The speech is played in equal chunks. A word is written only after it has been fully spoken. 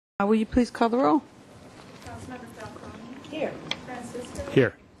Will you please call the roll? Councilmember Falcone. Here. Francisco.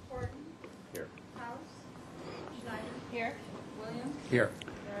 Here. Horton. Here. House. Schneider. Here. Williams. Here.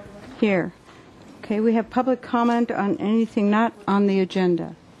 Here. Okay, we have public comment on anything not on the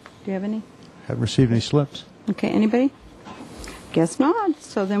agenda. Do you have any? Haven't received any slips. Okay, anybody? Guess not.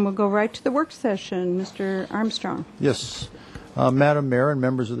 So then we'll go right to the work session. Mr. Armstrong. Yes. Madam Mayor and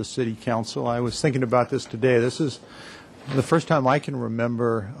members of the City Council, I was thinking about this today. This is the first time I can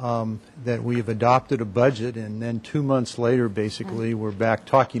remember that we've adopted a budget, and then 2 months later, basically, we're back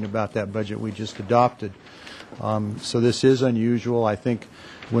talking about that budget we just adopted. So this is unusual. I think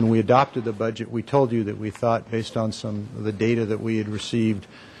when we adopted the budget, we told you that we thought, based on some of the data that we had received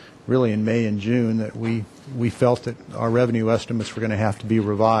really in May and June, that we felt that our revenue estimates were going to have to be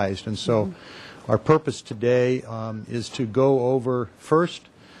revised. And so our purpose today is to go over first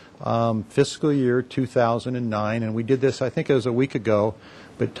fiscal year 2009, and we did this, I think it was a week ago,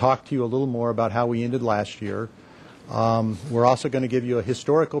 but talk to you a little more about how we ended last year. We're also going to give you a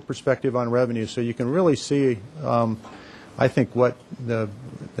historical perspective on revenue, so you can really see, I think, what the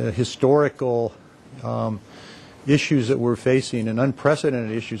historical issues that we're facing, and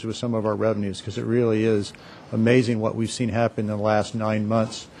unprecedented issues with some of our revenues, because it really is amazing what we've seen happen in the last 9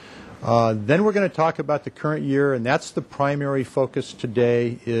 months. Then we're going to talk about the current year, and that's the primary focus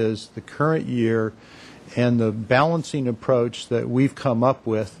today, is the current year and the balancing approach that we've come up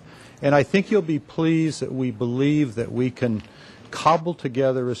with. And I think you'll be pleased that we believe that we can cobble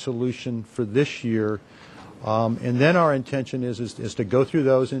together a solution for this year. And then our intention is to go through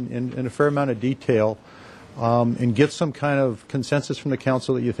those in a fair amount of detail and get some kind of consensus from the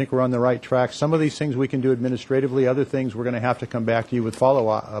council that you think we're on the right track. Some of these things we can do administratively. Other things we're going to have to come back to you with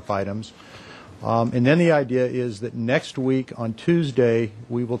follow-up items. And then the idea is that next week on Tuesday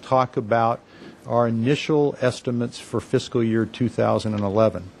we will talk about our initial estimates for fiscal year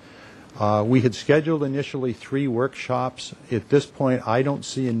 2011. We had scheduled initially 3 workshops. At this point, I don't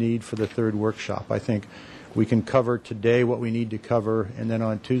see a need for the 3rd workshop. I think we can cover today what we need to cover, and then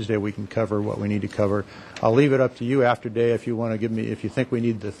on Tuesday we can cover what we need to cover. I'll leave it up to you after day if you want to give me, if you think we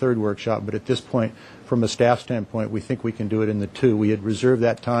need the 3rd workshop, but at this point, from a staff standpoint, we think we can do it in the 2. We had reserved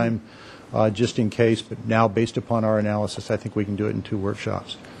that time just in case, but now based upon our analysis, I think we can do it in 2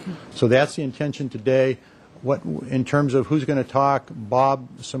 workshops. So that's the intention today. What, in terms of who's going to talk, Bob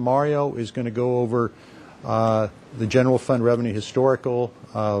Samario is going to go over the general fund revenue historical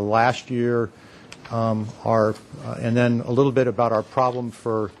last year, and then a little bit about our problem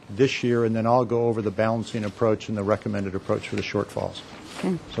for this year, and then I'll go over the balancing approach and the recommended approach for the shortfalls.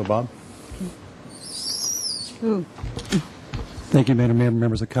 Okay. So, Bob? Ooh. Thank you, Madam Mayor,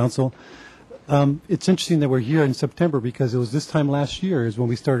 members of council. It's interesting that we're here in September, because it was this time last year is when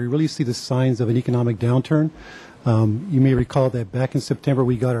we started to really see the signs of an economic downturn. You may recall that back in September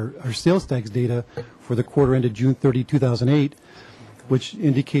we got our sales tax data for the quarter ended June 30, 2008, which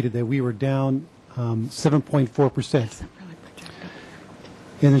indicated that we were down 7.4%.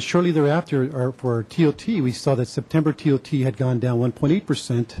 And then shortly thereafter, for our TOT, we saw that September TOT had gone down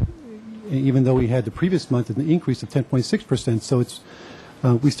 1.8%, even though we had the previous month an increase of 10.6%. So it's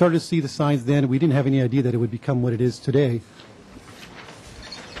we started to see the signs then. We didn't have any idea that it would become what it is today.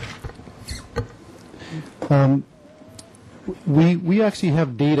 We actually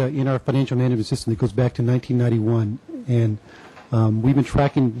have data in our financial management system that goes back to 1991, and we've been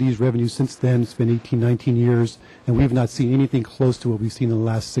tracking these revenues since then. It's been 18, 19 years, and we've not seen anything close to what we've seen in the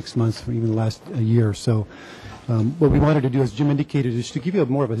last 6 months or even the last year. So what we wanted to do, as Jim indicated, is to give you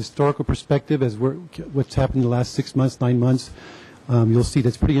more of a historical perspective as what's happened in the last 6 months, 9 months. You'll see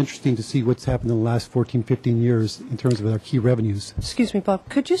that's pretty interesting to see what's happened in the last 14, 15 years in terms of our key revenues. Excuse me, Bob.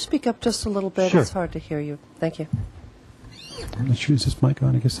 Could you speak up just a little bit? Sure. It's hard to hear you. Thank you. I'm not sure, is this mic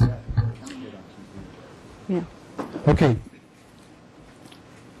on? I guess. Yeah. Okay.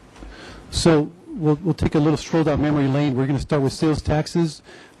 So we'll take a little stroll down memory lane. We're going to start with sales taxes.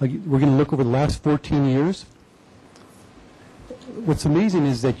 We're going to look over the last 14 years. What's amazing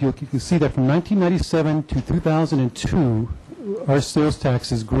is that you can see that from 1997 to 2002, our sales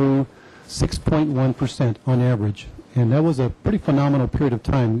taxes grew 6.1% on average, and that was a pretty phenomenal period of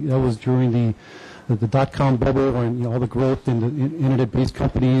time. That was during the dot-com bubble, and all the growth in the internet-based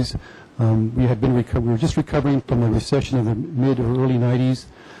companies. We were just recovering from the recession of the mid or early 90s,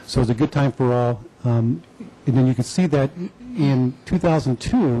 so it was a good time for all. And then you can see that in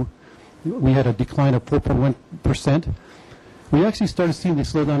 2002, we had a decline of 4.1%. We actually started seeing the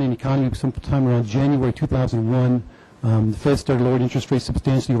slowdown in the economy sometime around January 2001. The Fed started lowering interest rates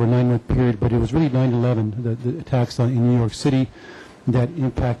substantially over a 9-month period, but it was really 9/11, the attacks in New York City, that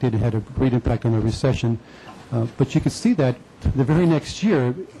had a great impact on the recession. But you can see that the very next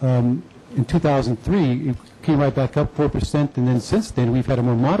year, in 2003, it came right back up 4%, and then since then we've had a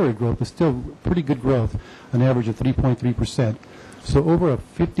more moderate growth, but still pretty good growth, an average of 3.3%. So over a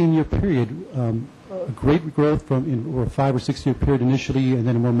 15-year period, a great growth over a 5 or 6 year period initially, and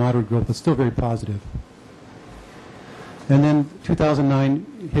then a more moderate growth, but still very positive. And then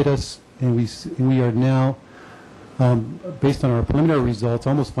 2009 hit us, and we are now, based on our preliminary results,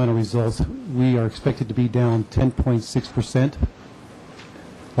 almost final results, we are expected to be down 10.6%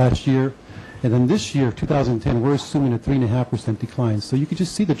 last year. And then this year, 2010, we're assuming a 3.5% decline. So you can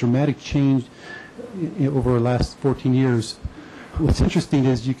just see the dramatic change over the last 14 years. What's interesting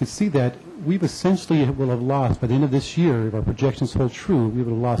is you can see that we've essentially will have lost, by the end of this year, if our projections hold true, we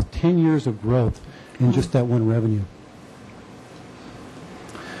will have lost 10 years of growth in just that one revenue.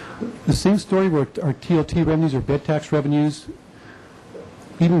 The same story with our TLT revenues, or bed tax revenues,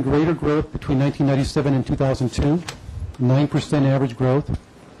 even greater growth between 1997 and 2002, 9% average growth.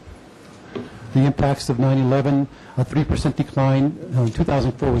 The impacts of 9/11, a 3% decline.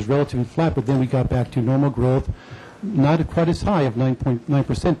 2004 was relatively flat, but then we got back to normal growth, not quite as high of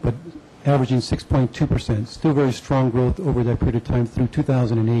 9.9%, but averaging 6.2%. Still very strong growth over that period of time through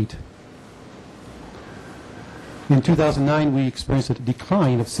 2008. In 2009, we experienced a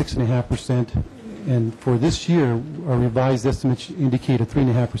decline of 6.5%, and for this year, our revised estimates indicate a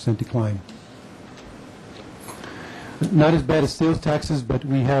 3.5% decline. Not as bad as sales taxes, but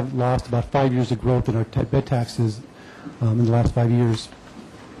we have lost about 5 years of growth in our bed taxes in the last 5 years.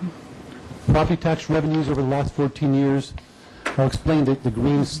 Property tax revenues over the last 14 years, I'll explain the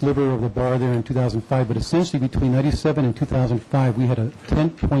green sliver of the bar there in 2005, but essentially between 97 and 2005, we had a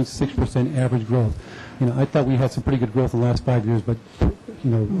 10.6% average growth. I thought we had some pretty good growth in the last 5 years, but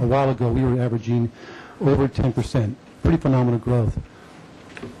a while ago we were averaging over 10%. Pretty phenomenal growth.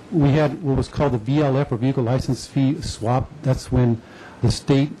 We had what was called the VLF, or Vehicle License Fee Swap. That's when the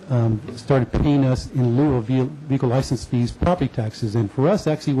state started paying us in lieu of vehicle license fees property taxes, and for us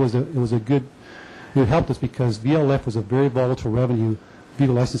actually it helped us because VLF was a very volatile revenue.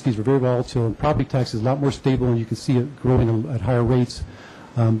 Vehicle license fees were very volatile, and property taxes a lot more stable, and you can see it growing at higher rates.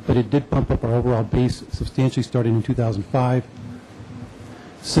 But it did bump up our overall base substantially starting in 2005.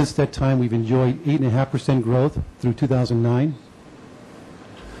 Since that time, we've enjoyed 8.5% growth through 2009.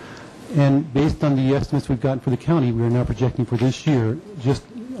 And based on the estimates we've gotten for the county, we are now projecting for this year just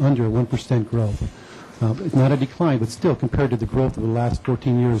under 1% growth. It's not a decline, but still, compared to the growth of the last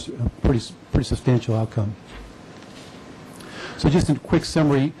 14 years, a pretty substantial outcome. So just a quick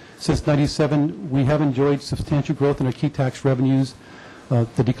summary, since 97, we have enjoyed substantial growth in our key tax revenues.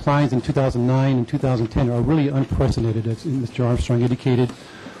 The declines in 2009 and 2010 are really unprecedented, as Mr. Armstrong indicated.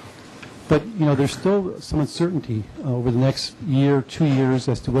 But, there's still some uncertainty over the next year, 2 years,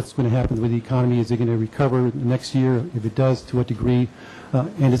 as to what's going to happen with the economy. Is it going to recover next year? If it does, to what degree?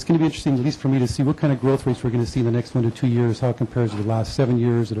 And it's going to be interesting, at least for me, to see what kind of growth rates we're going to see in the next 1 to 2 years, how it compares to the last 7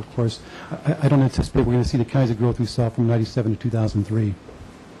 years. And, of course, I don't anticipate we're going to see the kinds of growth we saw from 97 to 2003.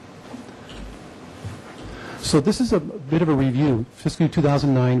 So this is a bit of a review. Fiscal year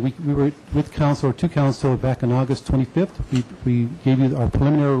 2009, we were with council, or to council, back on August 25th. We gave you our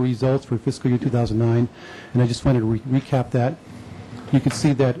preliminary results for fiscal year 2009, and I just wanted to recap that. You can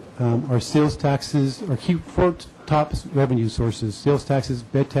see that our sales taxes, our key four top revenue sources, sales taxes,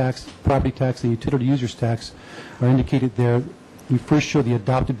 bed tax, property tax, and utility users tax, are indicated there. We first show the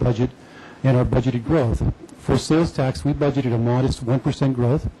adopted budget and our budgeted growth. For sales tax, we budgeted a modest 1%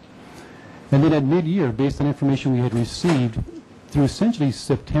 growth. And then at mid-year, based on information we had received through essentially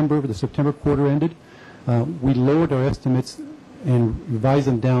September, the September quarter ended, we lowered our estimates and revised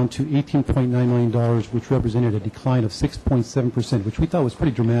them down to $18.9 million, which represented a decline of 6.7%, which we thought was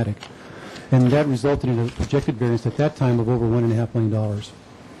pretty dramatic. And that resulted in a projected variance at that time of over $1.5 million.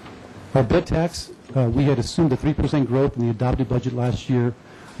 Our bed tax, we had assumed a 3% growth in the adopted budget last year.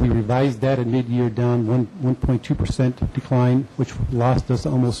 We revised that at mid-year down 1.2% decline, which lost us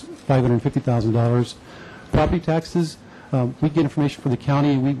almost $550,000. Property taxes, we get information from the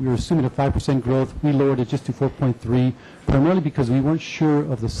county. We were assuming a 5% growth. We lowered it just to 4.3%, primarily because we weren't sure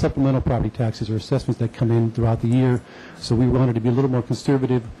of the supplemental property taxes or assessments that come in throughout the year. So we wanted to be a little more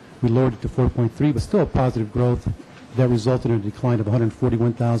conservative. We lowered it to 4.3%, but still a positive growth. That resulted in a decline of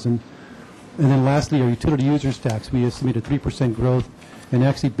 $141,000. And then lastly, our utility users tax, we estimated 3% growth. And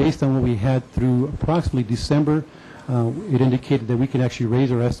actually, based on what we had through approximately December, it indicated that we could actually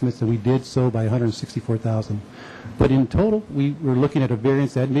raise our estimates, and we did so by $164,000. But in total, we were looking at a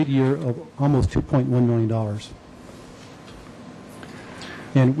variance at mid-year of almost $2.1 million.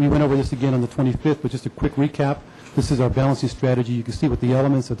 And we went over this again on the 25th, but just a quick recap. This is our balancing strategy. You can see what the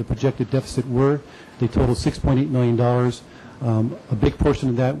elements of the projected deficit were. They total $6.8 million. A big portion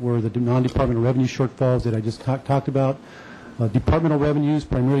of that were the non-departmental revenue shortfalls that I just talked about. Departmental revenues,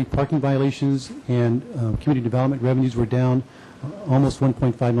 primarily parking violations and community development revenues, were down almost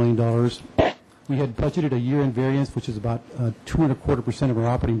 $1.5 million. We had budgeted a year-end variance, which is about 2.25% of our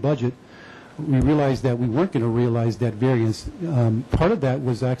operating budget. We realized that we weren't going to realize that variance. Part of that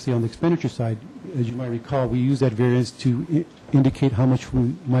was actually on the expenditure side. As you might recall, we used that variance to indicate how much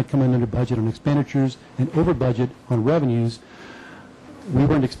we might come in under budget on expenditures and over budget on revenues. We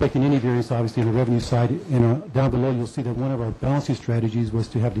weren't expecting any variance, obviously, on the revenue side. And down below, you'll see that one of our balancing strategies was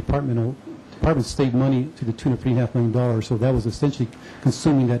to have departments save money to the tune of $3.5 million. So that was essentially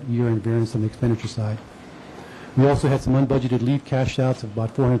consuming that year-end variance on the expenditure side. We also had some unbudgeted leave cash outs of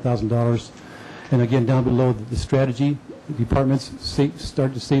about $400,000. And again, down below, the strategy, departments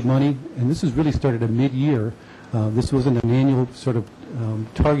started to save money. And this has really started at mid-year. This wasn't an annual sort of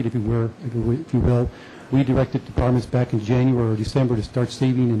target, if you will. We directed departments back in January or December to start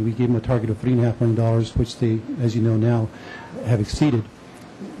saving, and we gave them a target of $3.5 million, which they, as you know now, have exceeded.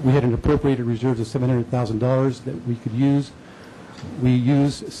 We had an appropriated reserves of $700,000 that we could use. We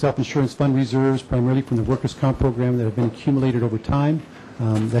use self-insurance fund reserves primarily from the workers' comp program that have been accumulated over time.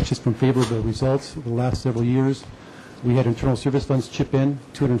 That's just from favorable results over the last several years. We had internal service funds chip in,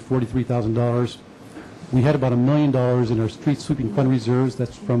 $243,000. We had about $1 million in our street sweeping fund reserves.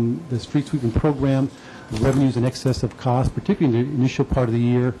 That's from the street sweeping program, revenues in excess of cost, particularly in the initial part of the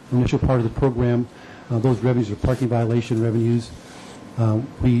year, initial part of the program. Those revenues are parking violation revenues.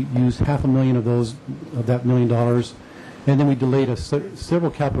 We used $500,000 of that $1 million. And then we delayed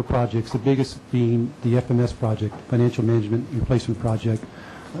several capital projects, the biggest being the FMS project, Financial Management Replacement Project.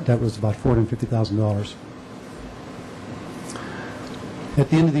 That was about $450,000. At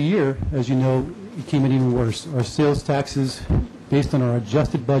the end of the year, as you know, it came in even worse. Our sales taxes, based on our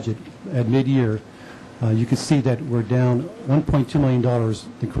adjusted budget at mid-year, you can see that we're down $1.2 million.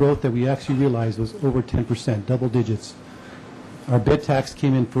 The growth that we actually realized was over 10%, double digits. Our bed tax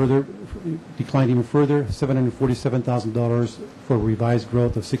came in further, declined even further, $747,000 for a revised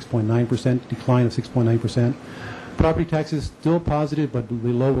growth of 6.9%, decline of 6.9%. Property taxes still positive, but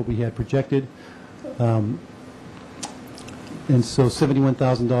below what we had projected. And so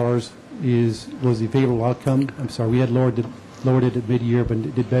 $71,000 was the favorable outcome. I'm sorry, we had lowered it at mid-year, but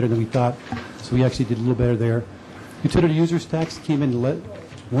it did better than we thought. So we actually did a little better there. Utility users tax came in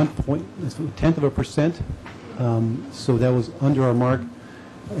 0.1%. So that was under our mark,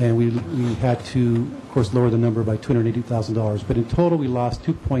 and we had to, of course, lower the number by $280,000. But in total, we lost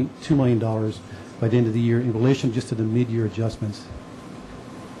 $2.2 million by the end of the year in relation just to the mid-year adjustments.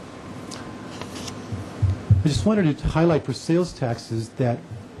 I just wanted to highlight for sales taxes that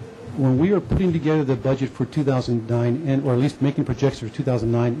when we were putting together the budget for 2009, or at least making projections for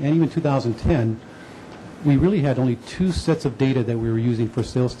 2009 and even 2010, we really had only two sets of data that we were using for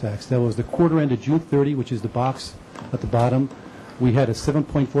sales tax. That was the quarter end of June 30, which is the box at the bottom. We had a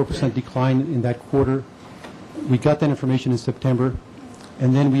 7.4% decline in that quarter. We got that information in September.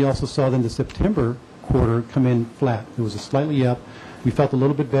 And then we also saw then the September quarter come in flat. It was slightly up. We felt a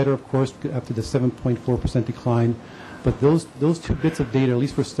little bit better, of course, after the 7.4% decline. But those two bits of data, at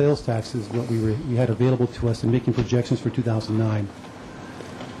least for sales tax, is what we had available to us in making projections for 2009.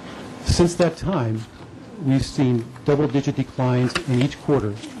 Since that time, we've seen double-digit declines in each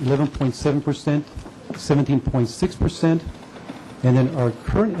quarter, 11.7%, 17.6%, and then our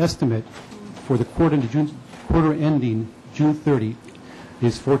current estimate for the quarter ending June 30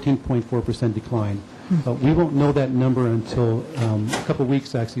 is 14.4% decline. We won't know that number until a couple of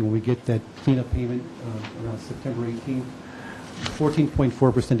weeks, actually, when we get that cleanup payment around September 18th.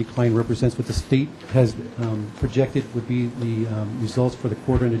 14.4% decline represents what the state has projected would be the results for the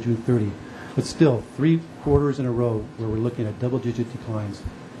quarter ended June 30. But still, 3 quarters in a row where we're looking at double-digit declines.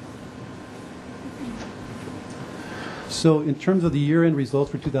 So in terms of the year-end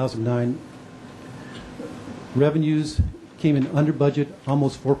results for 2009, revenues came in under budget,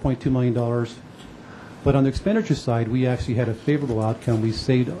 almost $4.2 million. But on the expenditure side, we actually had a favorable outcome. We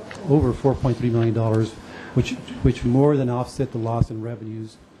saved over $4.3 million, which more than offset the loss in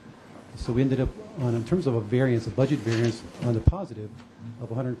revenues. So we ended up on, in terms of a variance, a budget variance on the positive of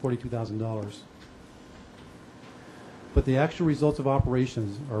 $142,000. But the actual results of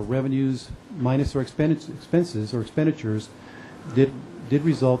operations, our revenues minus our expenses or expenditures, did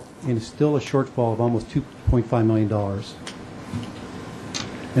result in still a shortfall of almost $2.5 million.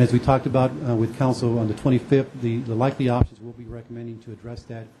 And as we talked about with Council on the 25th, the likely options we'll be recommending to address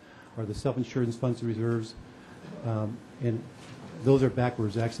that are the self-insurance funds and reserves. And those are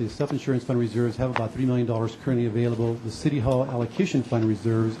backwards. Actually, the self-insurance fund reserves have about $3 million currently available. The City Hall allocation fund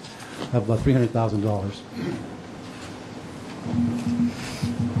reserves have about $300,000.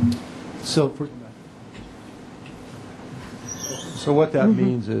 So what that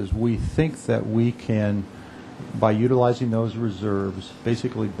means is we think that we can, by utilizing those reserves,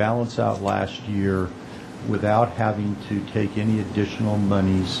 basically balance out last year without having to take any additional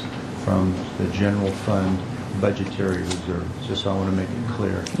monies from the general fund budgetary reserves. Just so I want to make it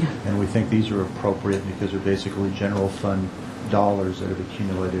clear. And we think these are appropriate because they're basically general fund dollars that have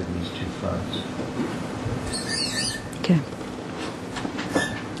accumulated in these two funds. Okay.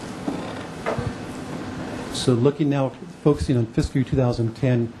 So looking now, focusing on fiscal year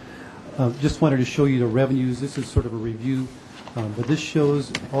 2010, just wanted to show you the revenues. This is sort of a review, but this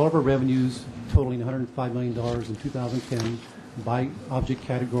shows all of our revenues totaling $105 million in 2010 by object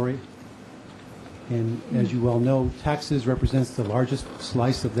category. And as you well know, taxes represents the largest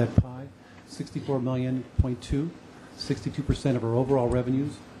slice of that pie, 64.2 million, 62% of our overall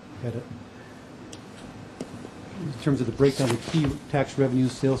revenues. In terms of the breakdown of the key tax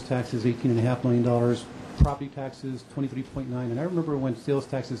revenues, sales taxes $18.5 million, property taxes $23.9 million, and I remember when sales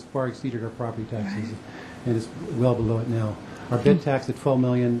taxes far exceeded our property taxes, and it's well below it now. Our bed tax at $12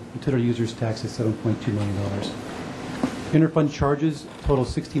 million, utility users tax at $7.2 million. Interfund charges total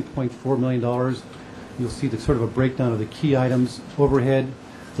 $16.4 million. You'll see the sort of a breakdown of the key items. Overhead,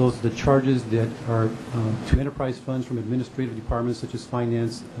 those are the charges that are to enterprise funds from administrative departments such as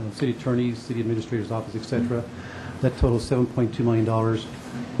finance, city attorneys, city administrator's office, etc. That totals $7.2 million.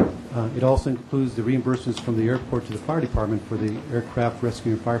 It also includes the reimbursements from the airport to the fire department for the aircraft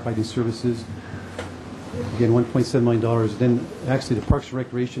rescue and firefighting services. Again, $1.7 million. Then actually the Parks and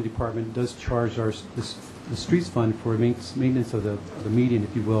Recreation Department does charge the streets fund for maintenance of the median,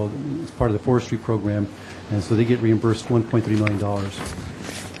 if you will, as part of the forestry program, and so they get reimbursed $1.3 million.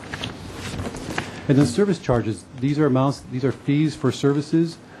 And then service charges, these are amounts, these are fees for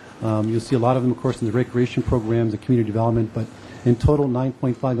services. You'll see a lot of them, of course, in the recreation programs, the community development, but in total,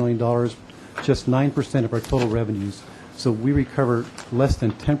 $9.5 million, just 9% of our total revenues. So we recover less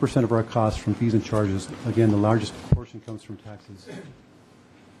than 10% of our costs from fees and charges. Again, the largest portion comes from taxes.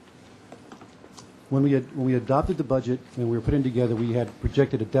 When we adopted the budget and we were putting together, we had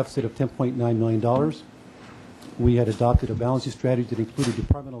projected a deficit of $10.9 million. We had adopted a balancing strategy that included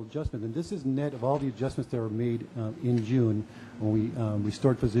departmental adjustment, and this is net of all the adjustments that were made in June when we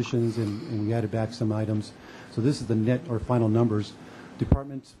restored positions and we added back some items. So this is the net or final numbers.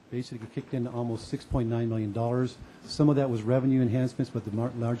 Departments basically kicked in almost $6.9 million. Some of that was revenue enhancements, but the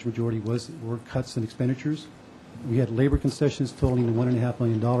large majority were cuts in expenditures. We had labor concessions totaling $1.5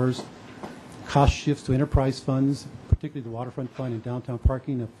 million. Cost shifts to enterprise funds, particularly the waterfront fund and downtown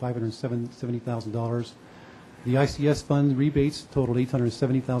parking of $570,000. The ICS fund rebates totaled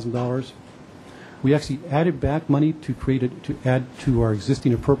 $870,000. We actually added back money to add to our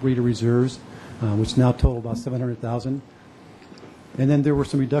existing appropriated reserves, which now total about $700,000. And then there were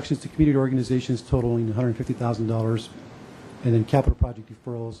some reductions to community organizations totaling $150,000, and then capital project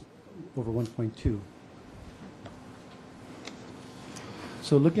deferrals over $1.2.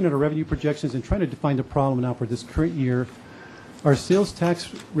 So looking at our revenue projections and trying to define the problem now for this current year, our sales tax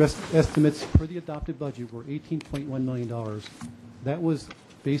estimates for the adopted budget were $18.1 million. That was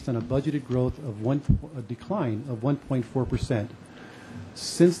based on a budgeted growth of a decline of 1.4%.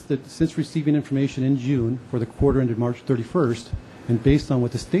 Since receiving information in June for the quarter ended March 31st, and based on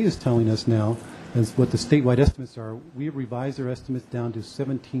what the state is telling us now, and what the statewide estimates are, we have revised our estimates down to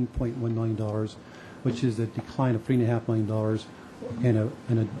 $17.1 million, which is a decline of $3.5 million and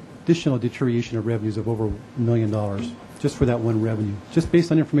an additional deterioration of revenues of over $1 million, just for that one revenue, just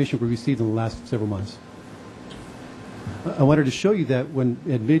based on information we received in the last several months. I wanted to show you that when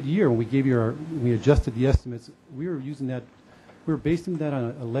at mid-year, when we adjusted the estimates, we were basing that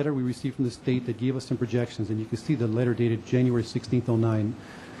on a letter we received from the state that gave us some projections, and you can see the letter dated January 16th, 2009.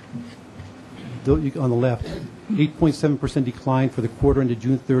 On the left, 8.7% decline for the quarter ended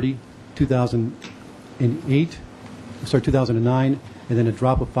June 30, 2009, and then a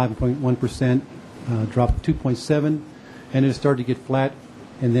drop of 5.1%, drop to 2.7%, and then it started to get flat,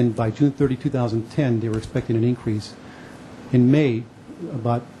 and then by June 30, 2010, they were expecting an increase. In May,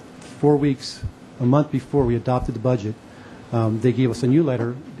 about 4 weeks, a month before we adopted the budget, they gave us a new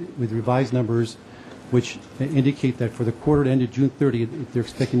letter with revised numbers, which indicate that for the quarter that ended June 30, they're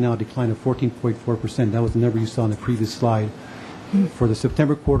expecting now a decline of 14.4%. That was the number you saw on the previous slide. For the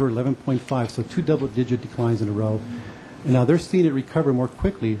September quarter, 11.5%, so two double-digit declines in a row. And now they're seeing it recover more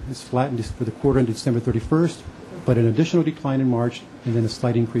quickly. It's flattened for the quarter ended December 31st, but an additional decline in March, and then a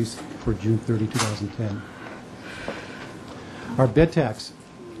slight increase for June 30, 2010. Our bed tax,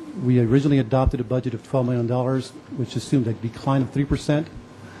 we originally adopted a budget of $12 million, which assumed a decline of 3%.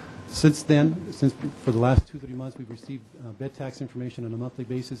 Since then, for the last 2-3 months, we've received bed tax information on a monthly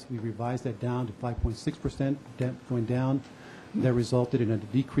basis. We revised that down to 5.6%, going down. That resulted in a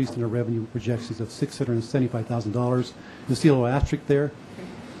decrease in our revenue projections of $675,000. You'll see a little asterisk there.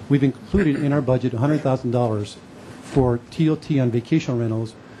 We've included in our budget $100,000 for TOT on vacation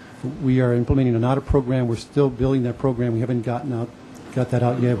rentals. We are implementing an audit program. We're still building that program. We haven't got that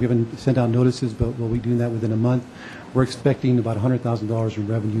out yet. We haven't sent out notices, but we'll be doing that within a month. We're expecting about $100,000 in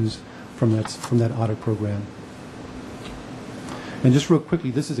revenues from that audit program. And just real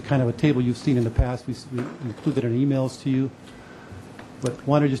quickly, this is a kind of a table you've seen in the past. We included in emails to you, but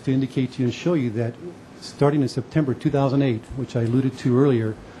wanted just to indicate to you and show you that starting in September 2008, which I alluded to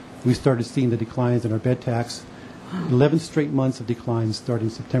earlier, we started seeing the declines in our bed tax. 11 straight months of declines starting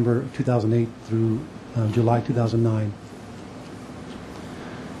September 2008 through July 2009.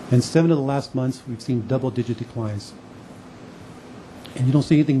 And 7 of the last months, we've seen double-digit declines. And you don't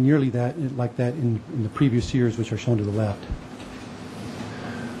see anything nearly like that in the previous years, which are shown to the left.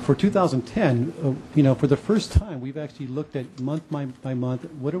 For 2010, for the first time, we've actually looked at month by month,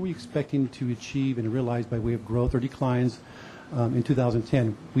 what are we expecting to achieve and realize by way of growth or declines in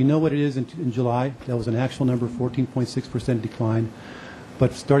 2010. We know what it is in July. That was an actual number, 14.6% decline.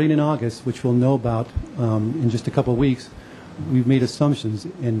 But starting in August, which we'll know about in just a couple of weeks, we've made assumptions.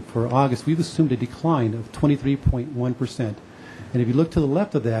 And for August, we've assumed a decline of 23.1%. And if you look to the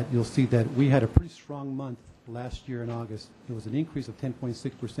left of that, you'll see that we had a pretty strong month last year in August. It was an increase of 10.6%,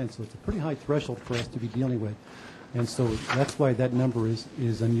 so it's a pretty high threshold for us to be dealing with. And so that's why that number is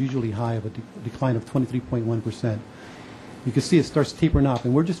unusually high of a decline of 23.1%. You can see it starts tapering off,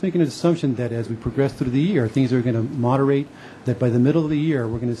 and we're just making an assumption that as we progress through the year, things are going to moderate, that by the middle of the year,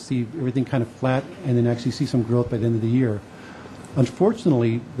 we're going to see everything kind of flat and then actually see some growth by the end of the year.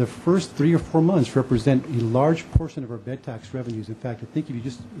 Unfortunately, the first 3 or 4 months represent a large portion of our bed tax revenues. In fact, I think if you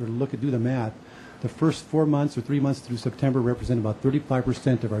just do the math, the first 4 months or 3 months through September represent about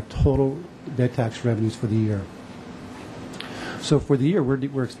 35% of our total bed tax revenues for the year. So for the year,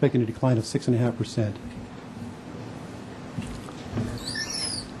 we're expecting a decline of 6.5%.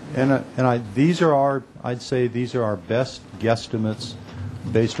 And I'd say these are our best guesstimates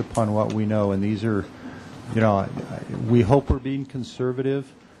based upon what we know. And these are, we hope we're being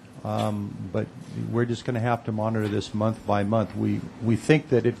conservative, but we're just going to have to monitor this month by month. We think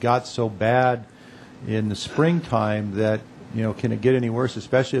that it got so bad in the springtime that, can it get any worse,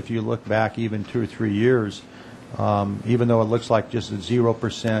 especially if you look back even 2 or 3 years, even though it looks like just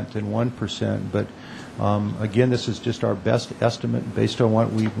 0% and 1%. But again, this is just our best estimate based on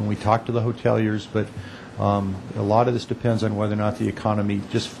when we talk to the hoteliers. But a lot of this depends on whether or not the economy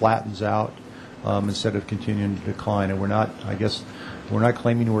just flattens out instead of continuing to decline. And we're not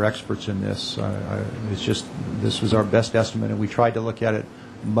claiming we're experts in this. It's just this was our best estimate, and we tried to look at it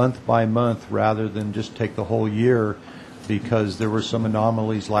month by month rather than just take the whole year, because there were some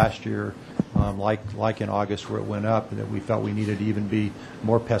anomalies last year, like in August where it went up, that we felt we needed to even be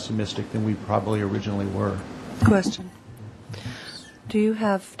more pessimistic than we probably originally were. Question.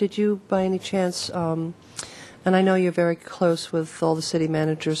 Did you by any chance, and I know you're very close with all the city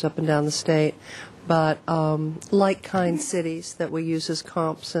managers up and down the state, but like-kind cities that we use as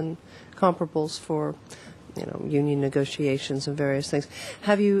comps and comparables for union negotiations and various things.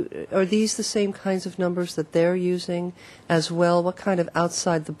 Are these the same kinds of numbers that they're using as well? What kind of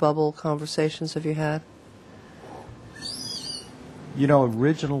outside the bubble conversations have you had?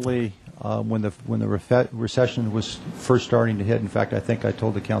 Originally, when the recession was first starting to hit, in fact, I think I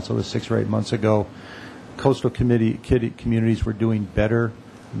told the council this 6 or 8 months ago, coastal communities were doing better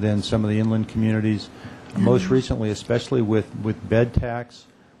than some of the inland communities. Most recently, especially with bed tax,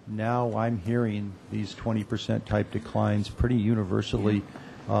 now I'm hearing these 20% type declines pretty universally.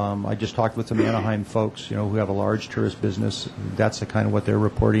 I just talked with some Anaheim folks, who have a large tourist business. That's the kind of what they're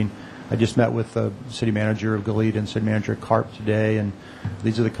reporting. I just met with the city manager of Goleta and city manager of Carp today, and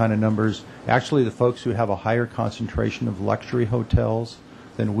these are the kind of numbers. Actually, the folks who have a higher concentration of luxury hotels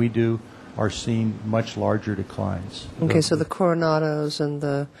than we do are seeing much larger declines. Okay, so the Coronados and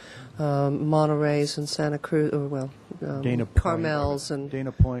the Monterey's and Santa Cruz, Dana Point, Carmel's and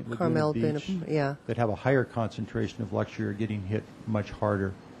Dana Point, Laguna Carmel, Beach, yeah. that have a higher concentration of luxury are getting hit much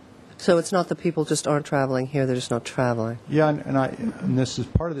harder. So it's not that people just aren't traveling here; they're just not part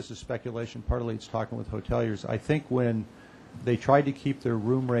of this is speculation. Partly it's talking with hoteliers. I think when they tried to keep their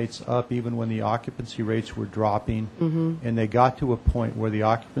room rates up, even when the occupancy rates were dropping, and they got to a point where the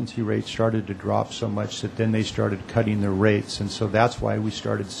occupancy rates started to drop so much that then they started cutting their rates, and so that's why we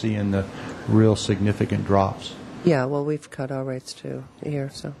started seeing the real significant drops. Yeah, well, we've cut our rates too here,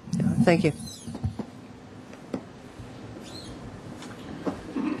 so thank you.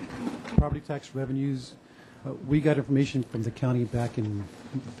 property tax revenues, we got information from the county back in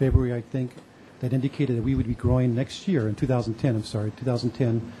February, I think, that indicated that we would be growing next year in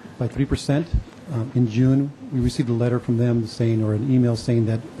 2010, by 3%. In June, we received a letter from them saying, or an email saying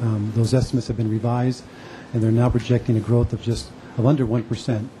that those estimates have been revised, and they're now projecting a growth of under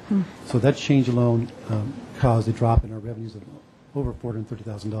 1%. So that change alone caused a drop in our revenues of over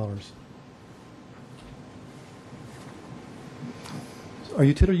 $430,000. Our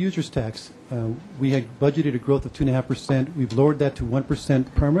utility users tax, we had budgeted a growth of 2.5%. We've lowered that to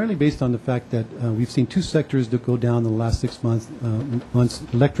 1%, primarily based on the fact that we've seen two sectors that go down in the last 6 months,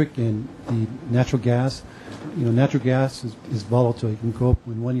 electric and the natural gas. You know, natural gas is volatile. It can go up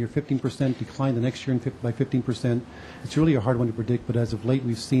in 1 year 15%, decline the next year by 15%. It's really a hard one to predict, but as of late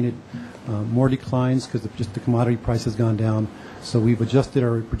we've seen it more declines because just the commodity price has gone down. So we've adjusted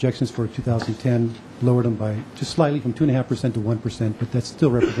our projections for 2010, lowered them by just slightly from 2.5% to 1%, but that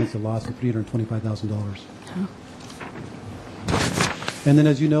still represents a loss of $325,000. And then,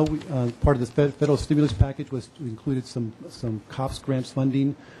 as you know, part of the federal stimulus package included some COPS grants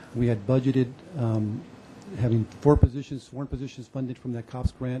funding. We had budgeted having 4 positions, sworn positions funded from that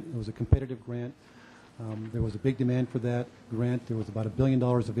COPS grant. It was a competitive grant. There was a big demand for that grant. There was about $1 billion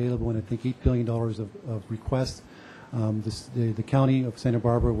available, and I think $8 billion of requests. The county of Santa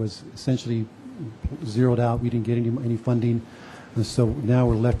Barbara was essentially zeroed out. We didn't get any funding. And so now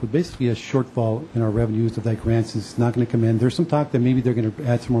we're left with basically a shortfall in our revenues of that grant. It's not going to come in. There's some talk that maybe they're going to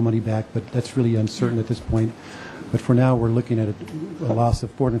add some more money back, but that's really uncertain at this point. But for now, we're looking at a loss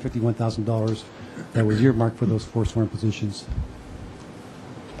of $451,000 that was earmarked for those 4 sworn positions.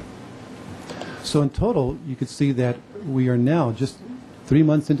 So in total, you could see that we are now just 3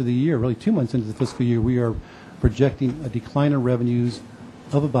 months into the year, really 2 months into the fiscal year, we are projecting a decline in revenues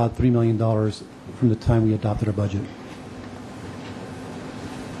of about $3 million from the time we adopted our budget.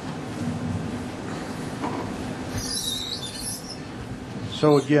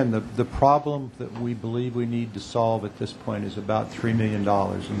 So again, the problem that we believe we need to solve at this point is about $3 million.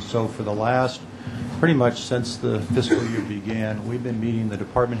 And so for the last, pretty much since the fiscal year began, we've been meeting the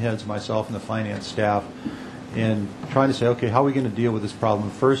department heads, myself, and the finance staff, and trying to say, okay, how are we going to deal with this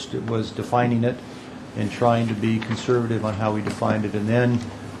problem? First, it was defining it and trying to be conservative on how we defined it, and then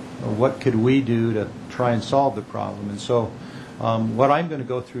what could we do to try and solve the problem? And so what I'm going to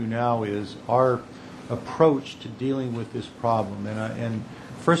go through now is our approach to dealing with this problem. And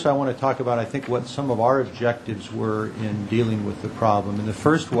first I want to talk about, I think, what some of our objectives were in dealing with the problem. And the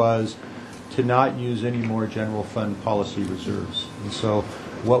first was to not use any more general fund policy reserves. And so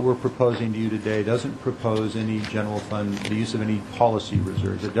what we're proposing to you today doesn't propose any general fund, the use of any policy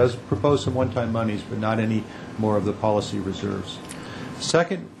reserves. It does propose some one-time monies, but not any more of the policy reserves.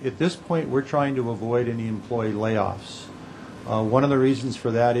 Second, at this point, we're trying to avoid any employee layoffs. One of the reasons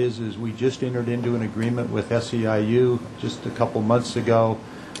for that is we just entered into an agreement with SEIU just a couple months ago,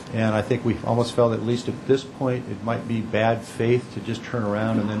 and I think we almost felt, at least at this point, it might be bad faith to just turn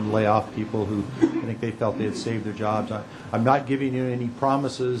around and then lay off people who I think they felt they had saved their jobs. I'm not giving you any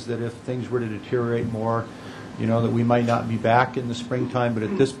promises that if things were to deteriorate more, you know, that we might not be back in the springtime, but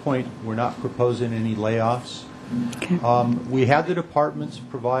at this point, we're not proposing any layoffs. Okay. We had the departments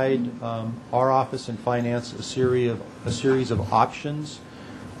provide our office and finance a series of options,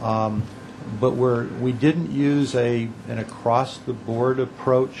 but we didn't use an across-the-board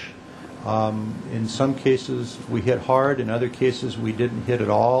approach. In some cases, we hit hard. In other cases, we didn't hit at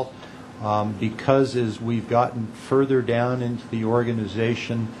all, because as we've gotten further down into the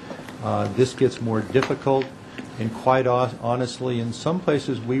organization, this gets more difficult. And quite honestly, in some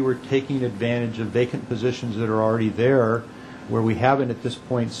places, we were taking advantage of vacant positions that are already there, where we haven't at this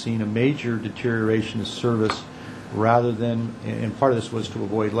point seen a major deterioration of service, rather than, and part of this was to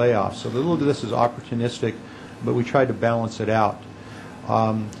avoid layoffs. So a little of this is opportunistic, but we tried to balance it out.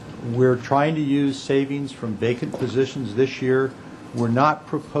 We're trying to use savings from vacant positions this year. We're not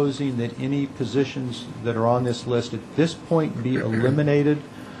proposing that any positions that are on this list at this point be eliminated.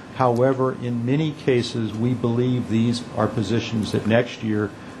 However, in many cases, we believe these are positions that next year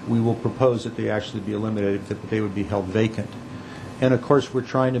we will propose that they actually be eliminated, that they would be held vacant. And of course, we're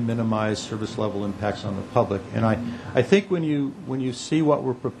trying to minimize service level impacts on the public. And I think when you see what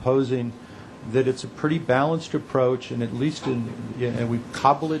we're proposing, that it's a pretty balanced approach, and at least and we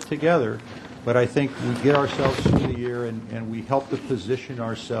cobble it together. But I think we get ourselves through the year, and we help to position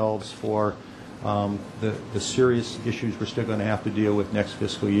ourselves for the serious issues we're still going to have to deal with next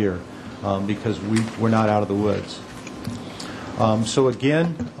fiscal year, because we're not out of the woods. So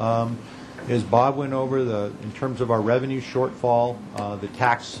again, as Bob went over, in terms of our revenue shortfall, the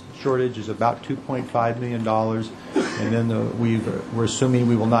tax shortage is about $2.5 million, And then we're assuming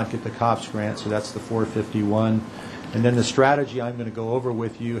we will not get the COPS grant, so that's the 451. And then the strategy I'm going to go over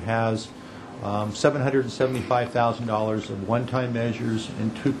with you has $775,000 of one-time measures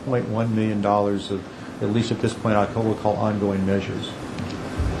and $2.1 million of, at least at this point, I will call ongoing measures.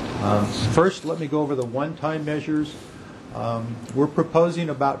 First, let me go over the one-time measures. We're proposing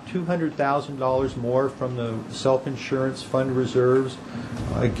about $200,000 more from the self-insurance fund reserves.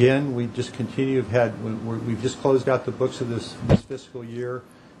 Again, we just continue we've just closed out the books of this fiscal year,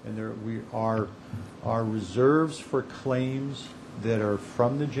 and our reserves for claims that are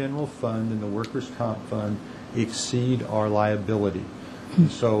from the general fund and the workers' comp fund exceed our liability.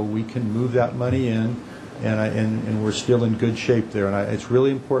 So we can move that money in, and we're still in good shape there. And it's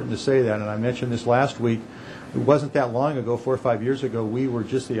really important to say that. And I mentioned this last week. It wasn't that long ago, 4 or 5 years ago, we were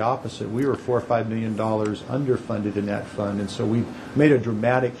just the opposite. We were $4 or $5 million underfunded in that fund, and so we made a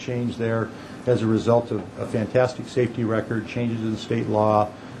dramatic change there as a result of a fantastic safety record, changes in state law,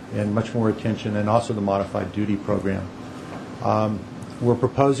 and much more attention, and also the modified duty program. We're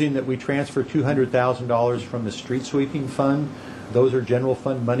proposing that we transfer $200,000 from the street sweeping fund. Those are general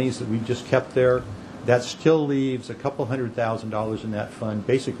fund monies that we just kept there. That still leaves a couple $100,000 in that fund,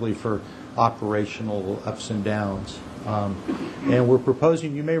 basically for operational ups and downs. And we're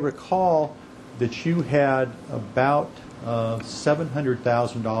proposing, you may recall that you had about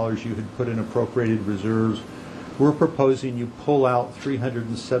 $700,000 you had put in appropriated reserves. We're proposing you pull out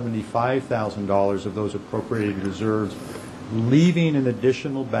 $375,000 of those appropriated reserves, leaving an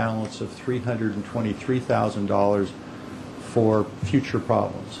additional balance of $323,000 for future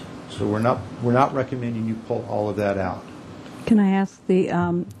problems. So we're not recommending you pull all of that out. Can I ask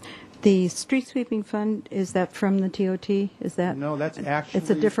the street sweeping fund, is that from the TOT? Is that? No, that's actually...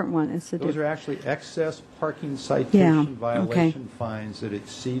 It's a different one. Those are actually excess parking citation violation fines that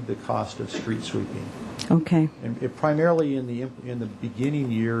exceed the cost of street sweeping. Okay. And primarily in the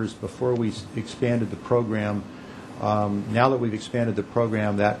beginning years before we expanded the program, now that we've expanded the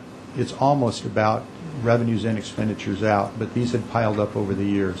program, that it's almost about revenues and expenditures out, but these had piled up over the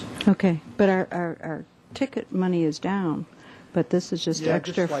years. Okay. But our ticket money is down. But this is just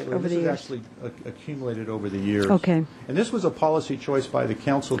extra over the years. This is actually accumulated over the years. Okay. And this was a policy choice by the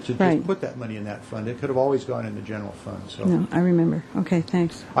council to just put that money in that fund. It could have always gone in the general fund. So. No, I remember. Okay,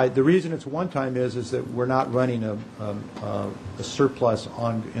 thanks. The reason it's one time is that we're not running a surplus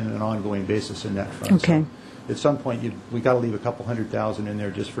in an ongoing basis in that fund. Okay. So at some point, we got to leave a couple $100,000 in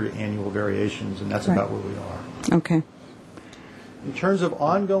there just for annual variations, and that's about where we are. Okay. In terms of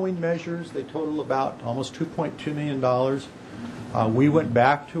ongoing measures, they total about almost $2.2 million. We went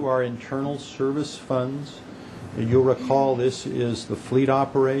back to our internal service funds. You'll recall this is the fleet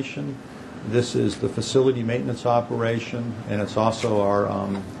operation, this is the facility maintenance operation, and it's also our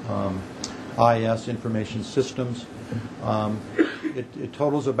IS information systems. It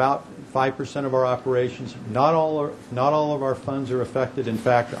totals about 5% of our operations. Not all of our funds are affected. In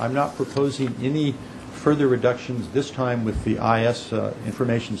fact, I'm not proposing any further reductions this time with the IS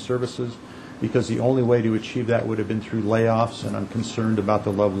information services, because the only way to achieve that would have been through layoffs, and I'm concerned about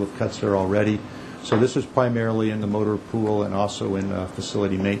the level of cuts there already. So this is primarily in the motor pool and also in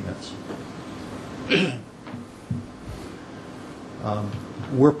facility maintenance.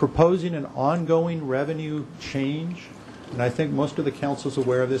 We're proposing an ongoing revenue change, and I think most of the council's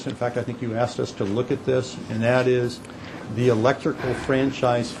aware of this. In fact, I think you asked us to look at this, and that is the electrical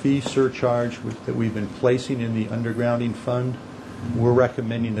franchise fee surcharge that we've been placing in the undergrounding fund. We're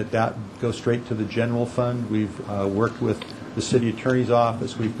recommending that go straight to the general fund. We've worked with the city attorney's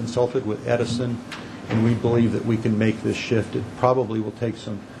office. We've consulted with Edison, and we believe that we can make this shift. It probably will take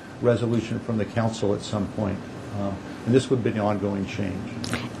some resolution from the council at some point. And this would be an ongoing change.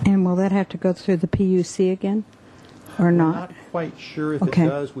 And will that have to go through the PUC again, or not? We're not quite sure if it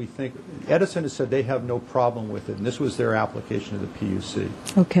does. We think Edison has said they have no problem with it, and this was their application to the PUC.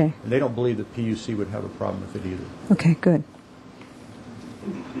 Okay. And they don't believe the PUC would have a problem with it either. Okay, good.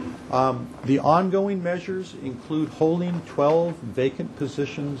 The ongoing measures include holding 12 vacant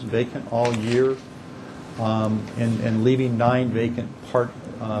positions vacant all year, and leaving 9 vacant part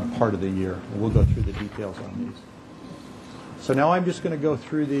of the year. And we'll go through the details on these. So now I'm just going to go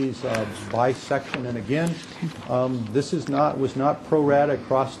through these by section. And again, this was not pro rata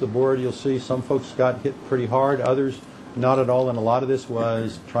across the board. You'll see some folks got hit pretty hard, others not at all. And a lot of this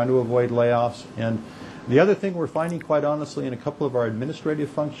was trying to avoid layoffs. And the other thing we're finding, quite honestly, in a couple of our administrative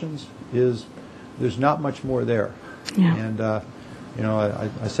functions is there's not much more there. Yeah. And I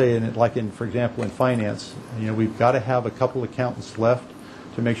say for example, in finance, we've got to have a couple accountants left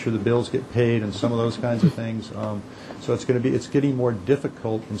to make sure the bills get paid and some of those kinds of things. So it's getting more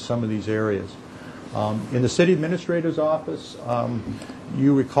difficult in some of these areas. In the city administrator's office,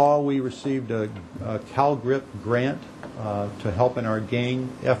 you recall we received a CalGRIP grant to help in our gang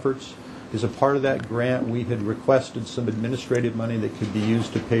efforts. As a part of that grant, we had requested some administrative money that could be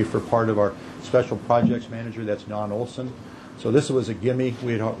used to pay for part of our special projects manager, that's Don Olson. So this was a gimme.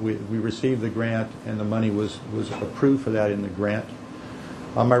 We received the grant, and the money was approved for that in the grant.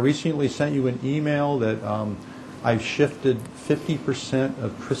 I recently sent you an email that I've shifted 50%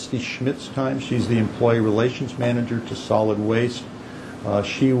 of Christy Schmidt's time. She's the employee relations manager to solid waste.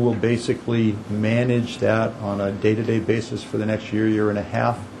 She will basically manage that on a day-to-day basis for the next year and a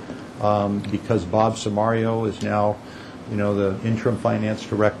half, because Bob Samario is now, the interim finance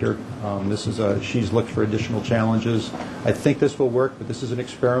director. She's looked for additional challenges. I think this will work, but this is an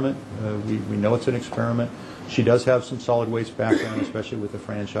experiment. We know it's an experiment. She does have some solid waste background, especially with the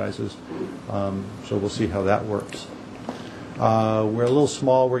franchises, so we'll see how that works. We're a little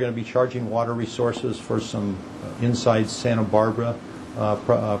small. We're going to be charging Water Resources for some inside Santa Barbara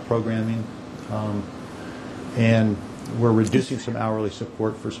programming, and we're reducing some hourly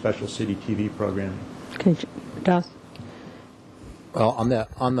support for special city TV programming. Okay, Doss? Well,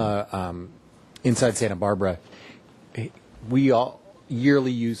 on the Inside Santa Barbara, we all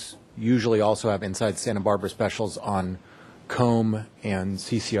usually also have Inside Santa Barbara specials on COMB and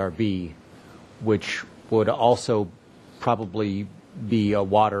CCRB, which would also probably be a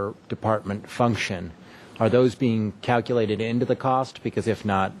water department function. Are those being calculated into the cost? Because if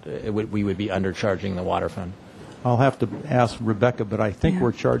not, we would be undercharging the water fund. I'll have to ask Rebecca, but I think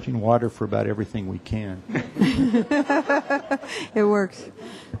we're charging water for about everything we can. It works.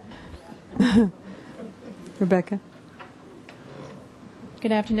 Rebecca?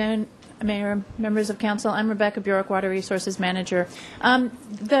 Good afternoon, Mayor, members of council. I'm Rebecca Bjork, Water Resources Manager.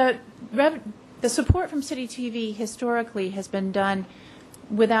 The support from City TV historically has been done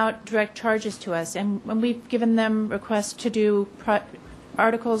without direct charges to us, and when we've given them requests to do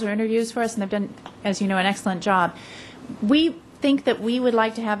articles or interviews for us, and they've done, as you know, an excellent job. We think that we would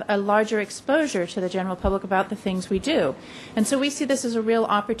like to have a larger exposure to the general public about the things we do. And so we see this as a real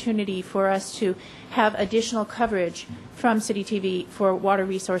opportunity for us to have additional coverage from City TV for water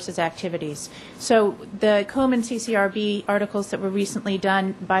resources activities. So the COMB and CCRB articles that were recently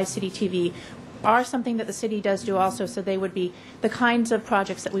done by City TV are something that the city does do also, so they would be the kinds of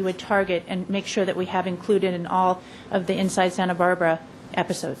projects that we would target and make sure that we have included in all of the Inside Santa Barbara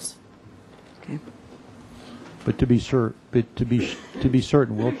episodes. Okay. But to be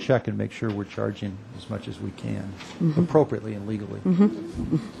certain, we'll check and make sure we're charging as much as we can, appropriately and legally.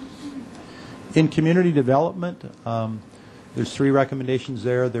 In community development, there's 3 recommendations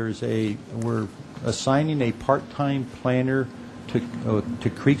there. We're assigning a part-time planner to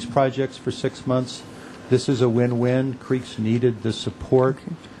Creeks projects for 6 months. This is a win-win. Creeks needed the support,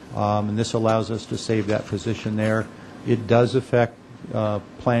 and this allows us to save that position there. It does affect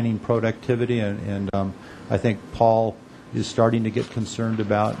planning productivity, and I think Paul is starting to get concerned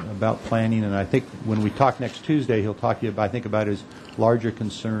about planning, and I think when we talk next Tuesday, he'll talk to you about his larger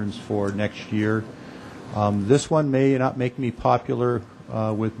concerns for next year. This one may not make me popular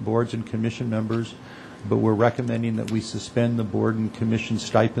with boards and commission members, but we're recommending that we suspend the board and commission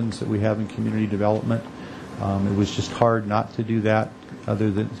stipends that we have in community development. It was just hard not to do that, other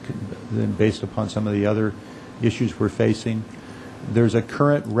than based upon some of the other issues we're facing. There's a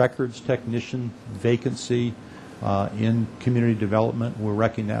current records technician vacancy in community development. We're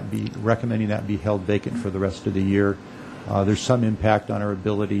recommending that be held vacant for the rest of the year. There's some impact on our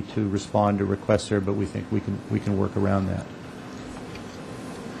ability to respond to requests there, but we think we can work around that.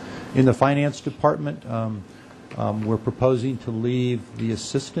 In the finance department, we're proposing to leave the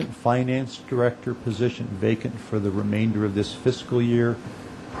assistant finance director position vacant for the remainder of this fiscal year,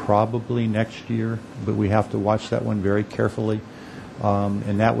 probably next year, but we have to watch that one very carefully.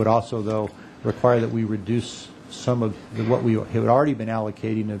 And that would also, though, require that we reduce some of what we had already been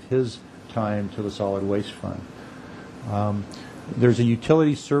allocating of his time to the solid waste fund. There's a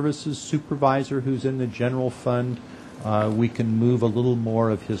utility services supervisor who's in the general fund. We can move a little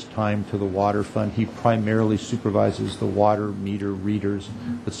more of his time to the water fund. He primarily supervises the water meter readers,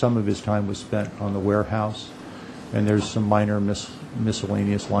 but some of his time was spent on the warehouse. And there's some minor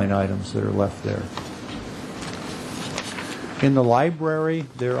miscellaneous line items that are left there. In the library,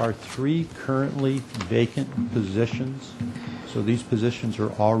 there are 3 currently vacant positions. So these positions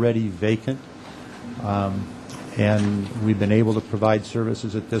are already vacant. And we've been able to provide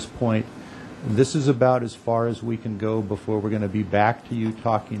services at this point. This is about as far as we can go before we're going to be back to you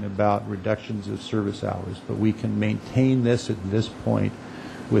talking about reductions of service hours. But we can maintain this at this point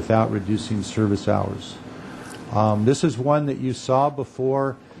without reducing service hours. This is one that you saw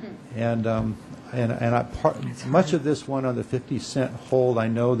before, and much of this went on the 50-cent hold. I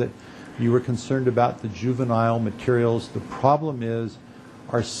know that you were concerned about the juvenile materials. The problem is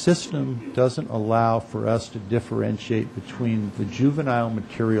our system doesn't allow for us to differentiate between the juvenile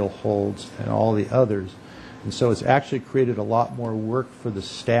material holds and all the others. And so it's actually created a lot more work for the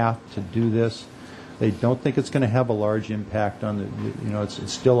staff to do this. They don't think it's going to have a large impact on the,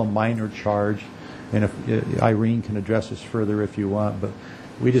 it's still a minor charge. And if Irene can address this further if you want, but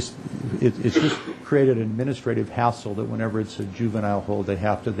it's just created an administrative hassle that whenever it's a juvenile hold, they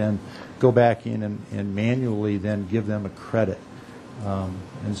have to then go back in and manually then give them a credit.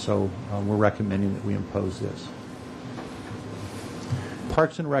 And so we're recommending that we impose this.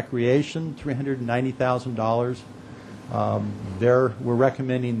 Parks and Recreation, $390,000. There, we're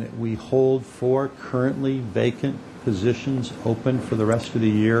recommending that we hold 4 currently vacant positions open for the rest of the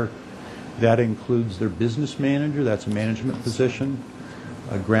year. That includes their business manager, that's a management position,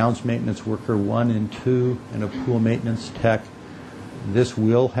 a grounds maintenance worker 1 and 2, and a pool maintenance tech. This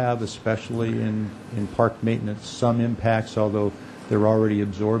will have, especially in park maintenance, some impacts, although they're already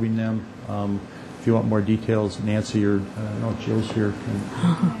absorbing them. If you want more details, Nancy or Jill's here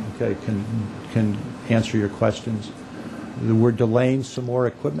can answer your questions. We're delaying some more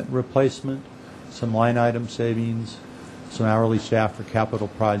equipment replacement, some line item savings, some hourly staff for capital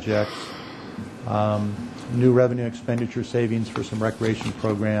projects, new revenue expenditure savings for some recreation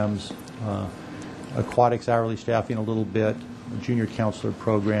programs, aquatics hourly staffing a little bit, a junior counselor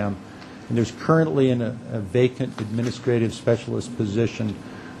program. And there's currently a vacant administrative specialist position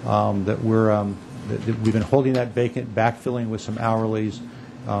that we've been holding that vacant, backfilling with some hourlies.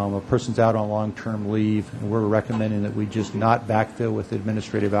 A person's out on long-term leave, and we're recommending that we just not backfill with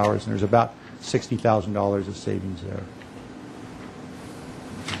administrative hours. And there's about $60,000 of savings there.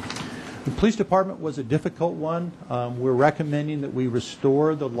 The police department was a difficult one. We're recommending that we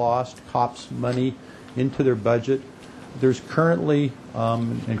restore the lost COPS money into their budget. There's currently,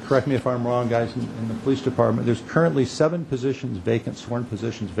 and correct me if I'm wrong, guys, in the police department, there's currently 7 positions vacant, sworn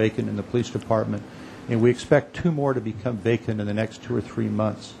positions vacant in the police department, and we expect 2 more to become vacant in the next 2 or 3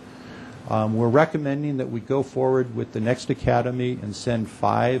 months. We're recommending that we go forward with the next academy and send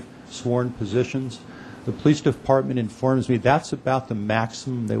 5 sworn positions. The police department informs me that's about the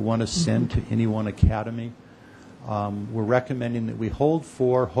maximum they want to send to any one academy. We're recommending that we hold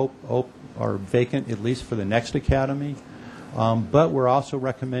 4 are vacant at least for the next academy, but we're also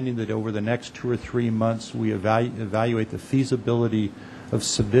recommending that over the next 2 or 3 months we evaluate the feasibility of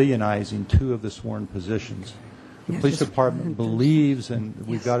civilianizing 2 of the sworn positions. The police department believes, and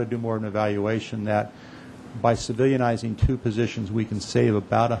we've got to do more of an evaluation, that by civilianizing 2 positions we can save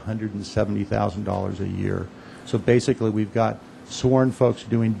about $170,000 a year. So basically we've got sworn folks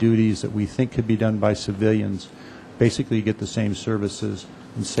doing duties that we think could be done by civilians. Basically you get the same services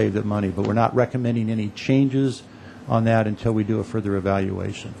and save that money. But we're not recommending any changes on that until we do a further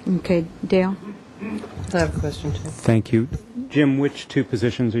evaluation. Okay, Dale? I have a question, too. Thank you. Jim, which 2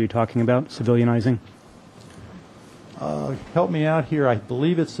 positions are you talking about, civilianizing? Help me out here. I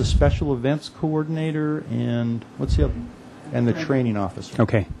believe it's the special events coordinator and what's the other? And the training officer.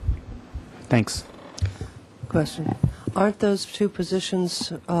 Okay. Thanks. Question. Aren't those 2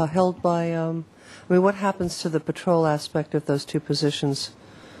 positions held by, what happens to the patrol aspect of those 2 positions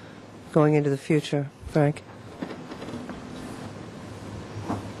going into the future, Frank?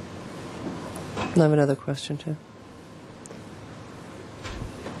 I have another question, too.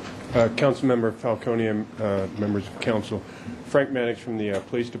 Councilmember Falcone and members of council. Frank Mannix from the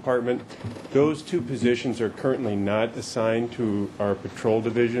police department. Those 2 positions are currently not assigned to our patrol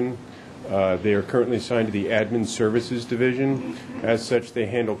division. They are currently assigned to the admin services division. As such, they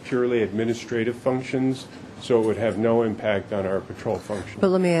handle purely administrative functions, so it would have no impact on our patrol function. But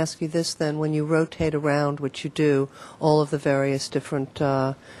let me ask you this then. When you rotate around, which you do, all of the various different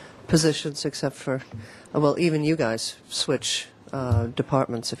positions except for, well, even you guys switch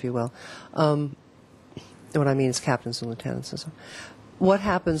departments, if you will. What I mean is captains and lieutenants and so on. What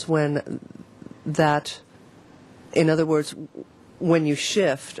happens when that, in other words, when you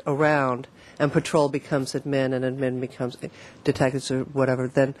shift around and patrol becomes admin and admin becomes detectives or whatever,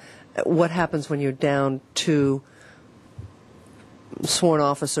 then what happens when you're down to sworn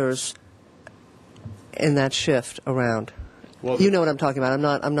officers in that shift around? Well, you know what I'm talking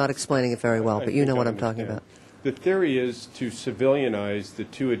about. I'm not explaining it very well, but you know what I'm talking about. The theory is to civilianize the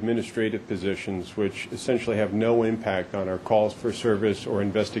 2 administrative positions, which essentially have no impact on our calls for service or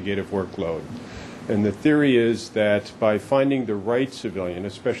investigative workload. And the theory is that by finding the right civilian,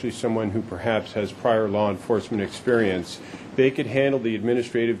 especially someone who perhaps has prior law enforcement experience, they could handle the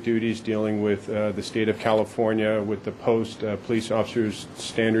administrative duties dealing with the state of California, with the Post Police Officers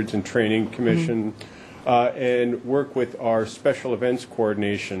Standards and Training Commission, and work with our special events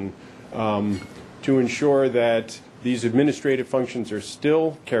coordination to ensure that these administrative functions are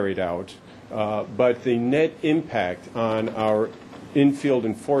still carried out, but the net impact on our in-field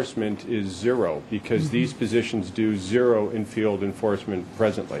enforcement is zero, because these positions do zero in-field enforcement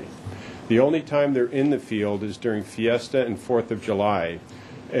presently. The only time they're in the field is during Fiesta and 4th of July,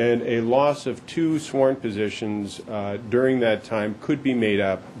 and a loss of 2 sworn positions during that time could be made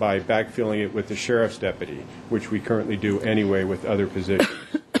up by backfilling it with the sheriff's deputy, which we currently do anyway with other positions.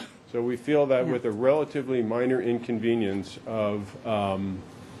 So we feel that with a relatively minor inconvenience of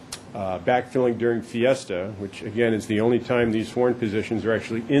backfilling during Fiesta, which again is the only time these sworn positions are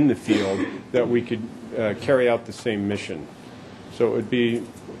actually in the field, that we could carry out the same mission. So it would be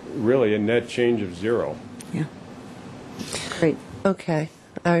really a net change of zero. Yeah. Great. Okay.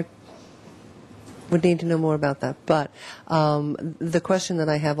 I would need to know more about that. But the question that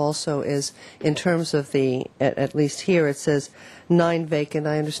I have also is, in terms of the, at least here it says 9 vacant.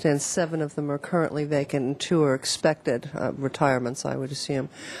 I understand 7 of them are currently vacant and 2 are expected retirements, I would assume.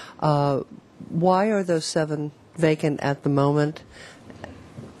 Why are those 7 vacant at the moment,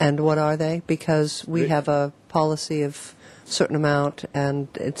 and what are they? Because we have a policy of certain amount, and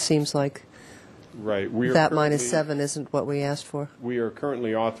it seems like Right. We are that minus currently- 7 isn't what we asked for. We are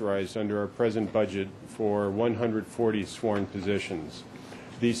currently authorized under our present budget for 140 sworn positions.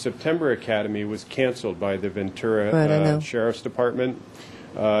 The September Academy was canceled by the Ventura Right, I know. Sheriff's Department,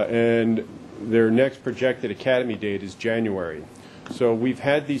 and their next projected Academy date is January. So we've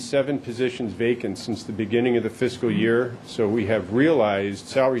had these 7 positions vacant since the beginning of the fiscal year, so we have realized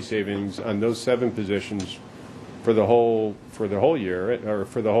salary savings on those 7 positions for the whole year, or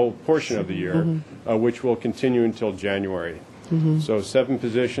for the whole portion of the year, which will continue until January. So 7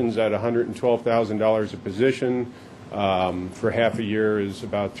 positions at $112,000 a position for half a year is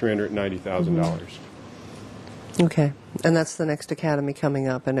about $390,000. Okay. And that's the next academy coming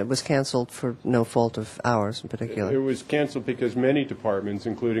up, and it was canceled for no fault of ours in particular. It was canceled because many departments,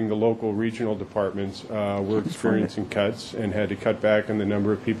 including the local regional departments, were experiencing cuts and had to cut back on the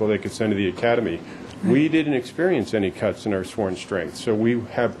number of people they could send to the academy. We didn't experience any cuts in our sworn strength, so we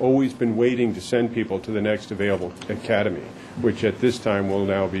have always been waiting to send people to the next available academy, which at this time will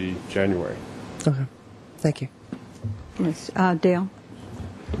now be January. Okay. Thank you. Yes. Dale?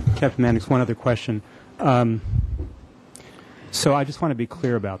 Captain Mannix, one other question. So I just want to be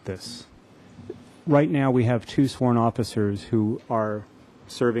clear about this. Right now we have 2 sworn officers who are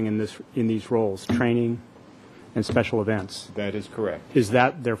serving in these roles, training and special events. That is correct. Is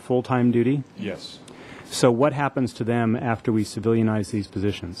that their full-time duty? Yes. So what happens to them after we civilianize these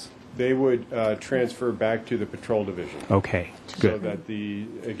positions? They would transfer back to the patrol division. Okay, So good. that the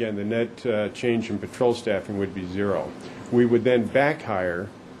net change in patrol staffing would be 0. We would then back hire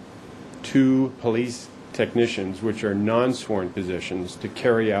 2 police technicians, which are non-sworn positions, to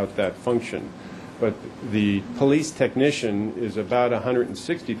carry out that function. But the police technician is about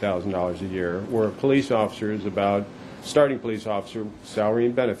 $160,000 a year, where a police officer is about, starting police officer, salary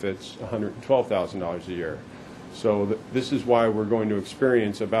and benefits, $112,000 a year. So this is why we're going to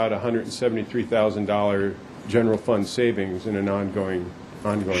experience about $173,000 general fund savings in an ongoing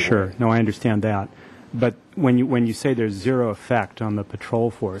Sure. way. No, I understand that. But when you say there's 0 effect on the patrol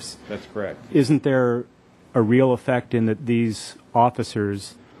force, That's correct. isn't there a real effect in that these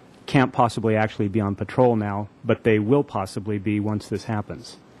officers can't possibly actually be on patrol now, but they will possibly be once this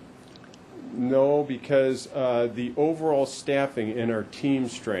happens? No, because the overall staffing in our team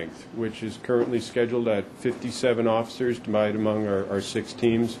strength, which is currently scheduled at 57 officers divided among our 6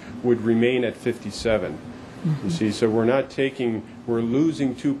 teams, would remain at 57. You see, so we're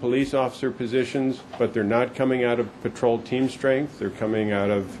losing 2 police officer positions, but they're not coming out of patrol team strength. They're coming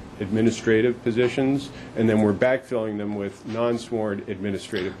out of administrative positions, and then we're backfilling them with non-sworn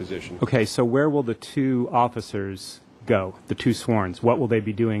administrative positions. Okay, so where will the 2 officers go, the 2 sworns? What will they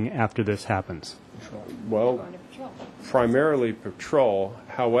be doing after this happens? Well, primarily patrol.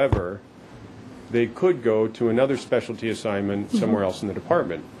 However, they could go to another specialty assignment somewhere else in the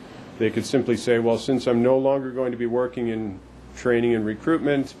department. They could simply say, well, since I'm no longer going to be working in training and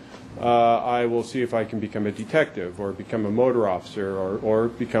recruitment, I will see if I can become a detective or become a motor officer or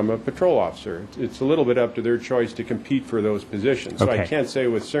become a patrol officer. It's a little bit up to their choice to compete for those positions. So I Okay. can't say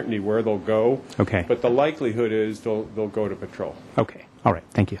with certainty where they'll go, Okay. but the likelihood is they'll go to patrol. Okay, all right,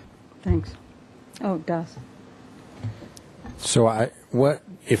 thank you. Thanks. Oh, Das. So what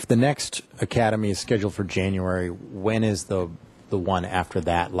if the next academy is scheduled for January? When is the one after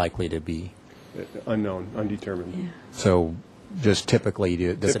that likely to be? Unknown, undetermined. Yeah. So just typically,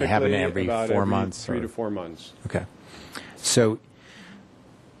 does it happen every about 4 every months? 3 to 4 months. Okay. So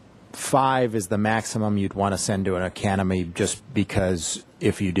 5 is the maximum you'd want to send to an academy, just because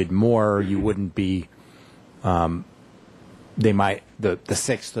if you did more, you wouldn't be. They might the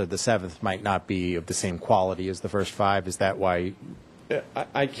 6th or the 7th might not be of the same quality as the first 5. Is that why?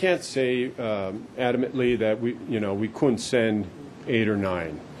 I can't say adamantly that we couldn't send 8 or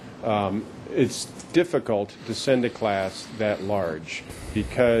 9. It's difficult to send a class that large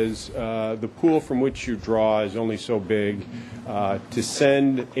because the pool from which you draw is only so big. To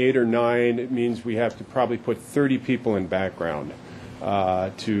send 8 or 9, it means we have to probably put 30 people in background.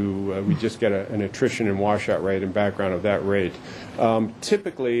 We just get an attrition and washout rate in background of that rate.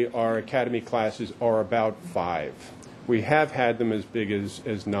 Typically, our academy classes are about 5. We have had them as big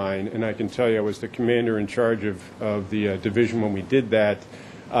as 9, and I can tell you I was the commander in charge of the division when we did that,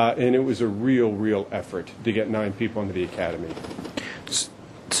 and it was a real effort to get 9 people into the academy.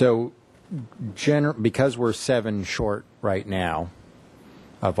 So, because we're 7 short right now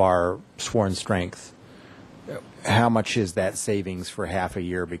of our sworn strength, how much is that savings for half a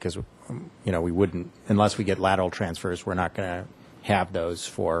year? Because we wouldn't, unless we get lateral transfers, we're not going to have those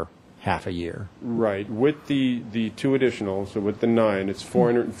for half a year. Right. With the 2 additional, so with the 9, it's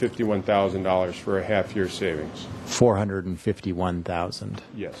 $451,000 for a half year savings. $451,000.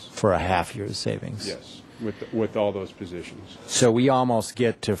 Yes. For a half year's savings. Yes. With all those positions. So we almost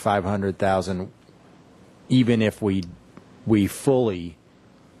get to $500,000, even if we fully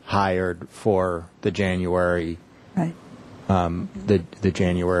hired for the January. Right. The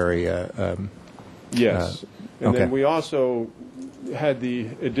January. Yes. And okay. then we also had the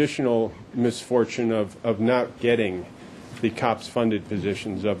additional misfortune of not getting the COPS funded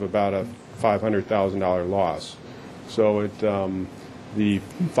positions of about a $500,000 loss. So the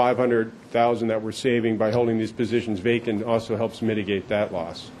 $500,000 that we're saving by holding these positions vacant also helps mitigate that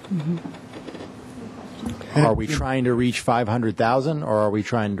loss. Mm-hmm. Are we trying to reach 500,000, or are we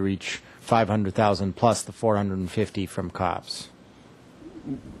trying to reach 500,000 plus the 450 from COPS?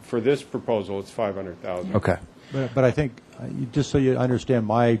 For this proposal, it's 500,000. Okay. But I think, just so you understand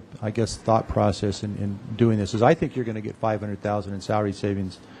my, thought process in doing this, is I think you're going to get $500,000 in salary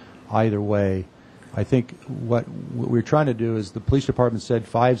savings either way. I think what we're trying to do is, the police department said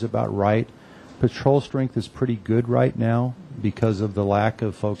 5's about right. Patrol strength is pretty good right now because of the lack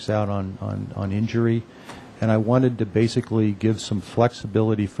of folks out on injury. And I wanted to basically give some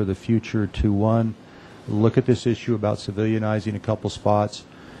flexibility for the future to, one, look at this issue about civilianizing a couple spots,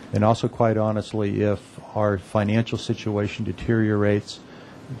 and also, quite honestly, if our financial situation deteriorates,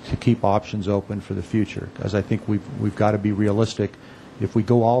 to keep options open for the future. Because I think we've got to be realistic. If we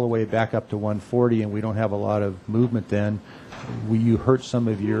go all the way back up to 140 and we don't have a lot of movement, then you hurt some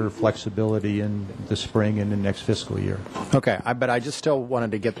of your flexibility in the spring and the next fiscal year. Okay, but I just still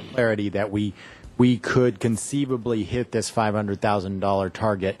wanted to get the clarity that we could conceivably hit this $500,000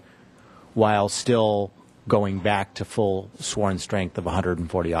 target while still going back to full sworn strength of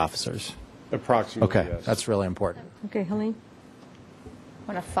 140 officers. Approximately, Okay, yes. that's really important. Okay, Helene?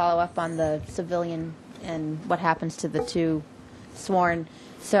 I want to follow up on the civilian and what happens to the 2 sworn.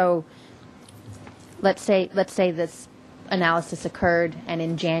 So let's say this analysis occurred, and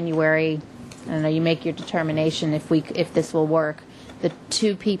in January, I don't know, you make your determination if this will work. The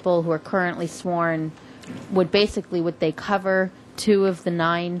 2 people who are currently sworn would they cover 2 of the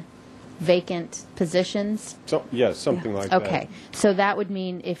 9 vacant positions? So, yes, something like that. Okay, so that would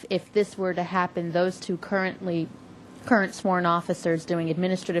mean if this were to happen, those 2 current sworn officers doing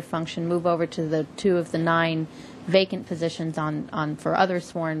administrative function move over to the 2 of the 9 vacant positions for other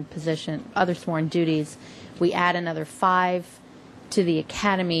sworn duties. We add another 5 to the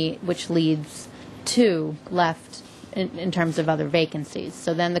academy, which leaves 2 left in terms of other vacancies.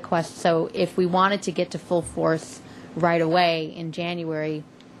 So then so if we wanted to get to full force right away in January,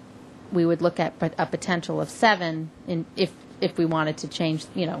 we would look at a potential of 7 if we wanted to change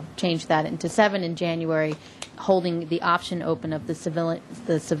that into 7 in January, holding the option open of the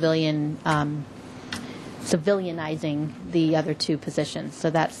civilianizing the other 2 positions. So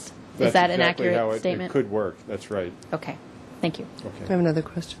is that exactly an accurate how statement? It could work. That's right. Okay. Thank you. I have another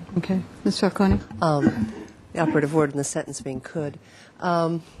question. Okay. Ms. Falcone? The operative word in the sentence being could.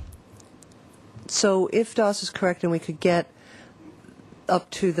 So if Doss is correct and we could get up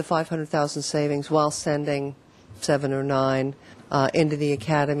to the 500,000 savings while sending 7 or 9 into the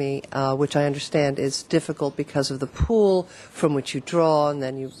academy, which I understand is difficult because of the pool from which you draw, and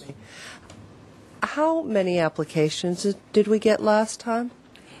then How many applications did we get last time?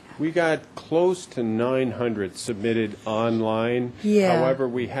 We got close to 900 submitted online. Yeah. However,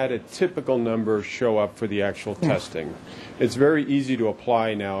 we had a typical number show up for the actual testing. It's very easy to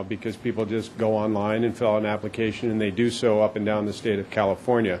apply now because people just go online and fill out an application, and they do so up and down the state of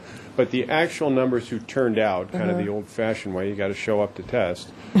California. But the actual numbers who turned out, kind of the old-fashioned way, you got to show up to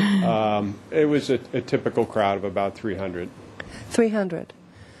test, it was a typical crowd of about 300. 300.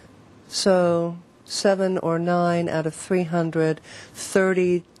 So 7 or 9 out of 300,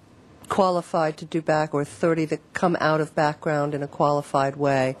 30 qualified to do back, or 30 that come out of background in a qualified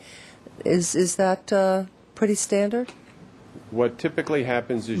way. Is that pretty standard? What typically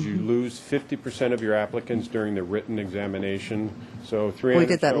happens is you lose 50% of your applicants during the written examination. So 300 We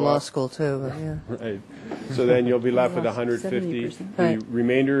did that in show law up. school too. Yeah. Right. So then you'll be left with 150. 70%. The Right.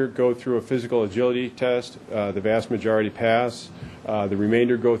 remainder go through a physical agility test. The vast majority pass. The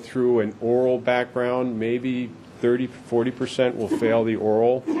remainder go through an oral background. Maybe 30-40% will fail the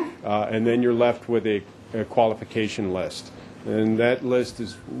oral. And then you're left with a qualification list. And that list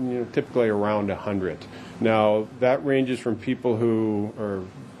is typically around 100. Now, that ranges from people who are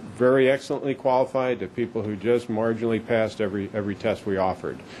very excellently qualified to people who just marginally passed every test we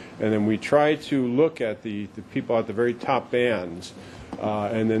offered. And then we try to look at the people at the very top bands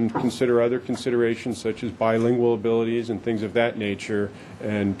and then consider other considerations such as bilingual abilities and things of that nature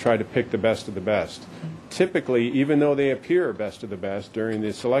and try to pick the best of the best. Typically, even though they appear best of the best during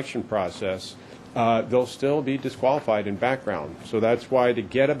the selection process, they'll still be disqualified in background. So that's why to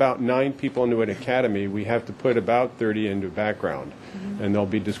get about 9 people into an academy, we have to put about 30 into background. And they'll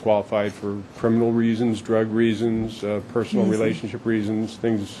be disqualified for criminal reasons, drug reasons, personal relationship reasons,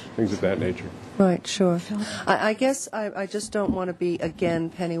 things of that nature. Right, sure. I guess I just don't want to be, again,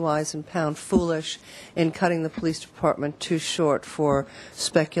 penny wise and pound foolish in cutting the police department too short for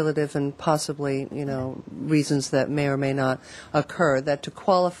speculative and possibly, reasons that may or may not occur. That to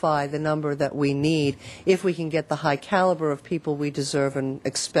qualify the number that we need, if we can get the high caliber of people we deserve and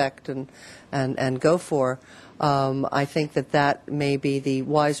expect and go for, I think that may be the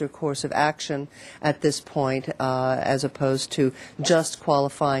wiser course of action at this point, as opposed to just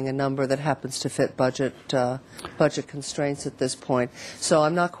qualifying a number that happens to fit budget constraints at this point. So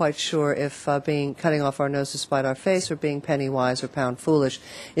I'm not quite sure if cutting off our nose to spite our face or being penny wise or pound foolish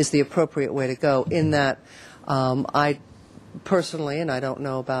is the appropriate way to go. In that, I personally, and I don't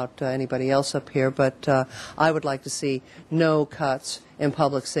know about anybody else up here, but I would like to see no cuts in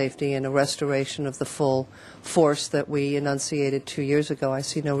public safety and a restoration of the full force that we enunciated 2 years ago. I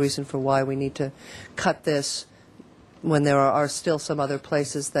see no reason for why we need to cut this when there are still some other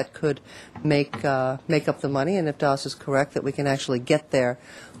places that could make up the money, and if Das is correct, that we can actually get there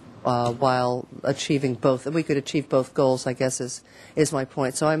while achieving both. We could achieve both goals, I guess, is my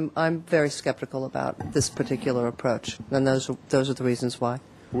point. So I'm very skeptical about this particular approach, and those are the reasons why.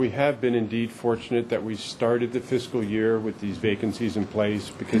 We have been indeed fortunate that we started the fiscal year with these vacancies in place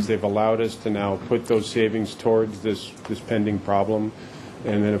because they've allowed us to now put those savings towards this pending problem.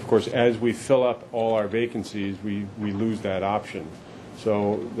 And then, of course, as we fill up all our vacancies, we lose that option.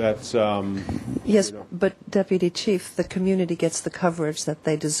 So that's... Yes, but Deputy Chief, the community gets the coverage that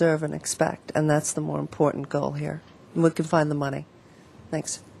they deserve and expect, and that's the more important goal here. We can find the money.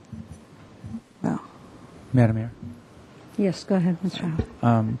 Thanks. Well, Madam Mayor. yes, go ahead, Mr.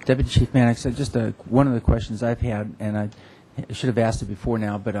 Howell. Deputy Chief Mannix, just one of the questions I've had, and I should have asked it before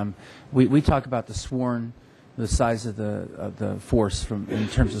now, but we talk about the size of the force in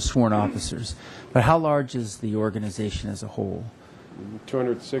terms of sworn officers, but how large is the organization as a whole?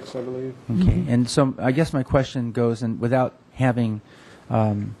 206, I believe. Okay, and so I guess my question goes, and without having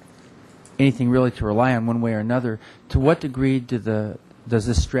anything really to rely on one way or another, to what degree does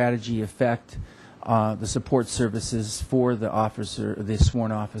this strategy affect the support services for the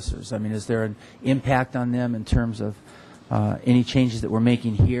sworn officers? I mean, is there an impact on them in terms of any changes that we're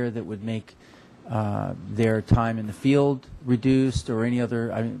making here that would make their time in the field reduced, or any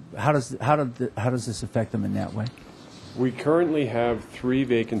other? I mean, how does this affect them in that way? We currently have 3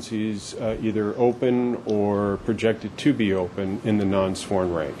 vacancies either open or projected to be open in the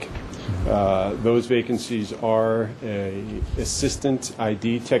non-sworn rank. Those vacancies are an assistant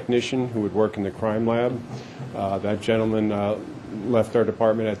ID technician who would work in the crime lab. That gentleman left our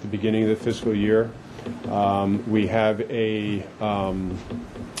department at the beginning of the fiscal year. We have a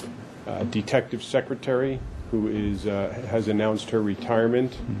detective secretary who has announced her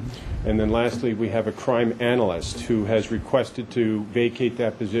retirement. And then lastly, we have a crime analyst who has requested to vacate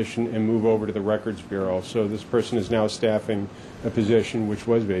that position and move over to the Records Bureau. So this person is now staffing a position which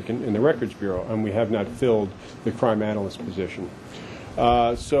was vacant in the Records Bureau, and we have not filled the crime analyst position.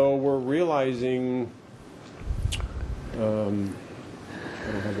 So we're realizing, I don't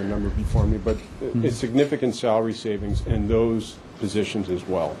have the number before me, but it's significant salary savings in those positions as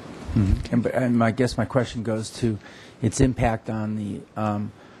well. And I guess my question goes to its impact on the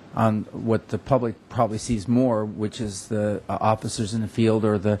on what the public probably sees more, which is the officers in the field,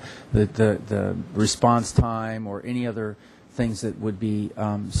 or the response time, or any other things that would be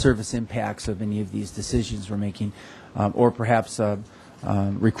service impacts of any of these decisions we're making, or perhaps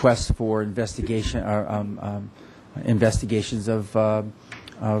requests for investigation, investigations of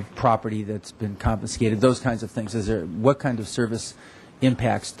property that's been confiscated, those kinds of things. What kind of service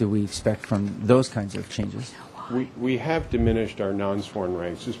impacts do we expect from those kinds of changes? We have diminished our non-sworn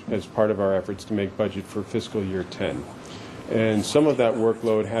ranks as part of our efforts to make budget for fiscal year 10. And some of that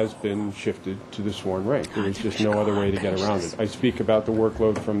workload has been shifted to the sworn rank. There's just no other way to get around it. I speak about the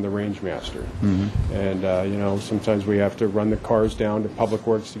workload from the range master. And, sometimes we have to run the cars down to Public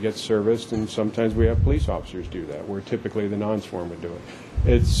Works to get serviced, and sometimes we have police officers do that, where typically the non-sworn would do it.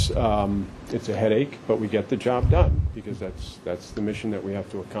 It's a headache, but we get the job done, because that's the mission that we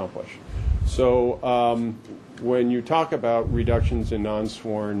have to accomplish. So when you talk about reductions in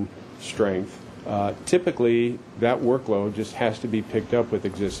non-sworn strength, typically that workload just has to be picked up with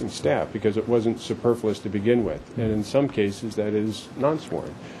existing staff, because it wasn't superfluous to begin with. And in some cases, that is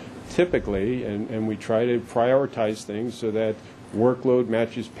non-sworn. Typically, and we try to prioritize things so that workload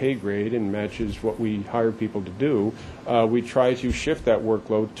matches pay grade and matches what we hire people to do, we try to shift that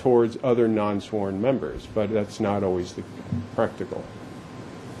workload towards other non-sworn members, but that's not always practical.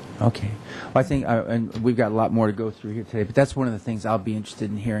 Okay. Well, I think, and we've got a lot more to go through here today, but that's one of the things I'll be interested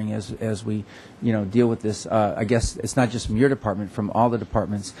in hearing as we, deal with this. I guess it's not just from your department, from all the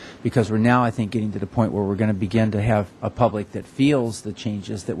departments, because we're now, I think, getting to the point where we're going to begin to have a public that feels the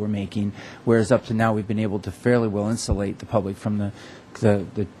changes that we're making, whereas up to now we've been able to fairly well insulate the public from the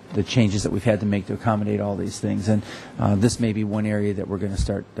changes that we've had to make to accommodate all these things. And this may be one area that we're going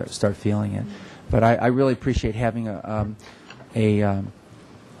to start feeling it. But I really appreciate having a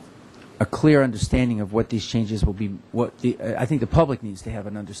clear understanding of what these changes will be. I think the public needs to have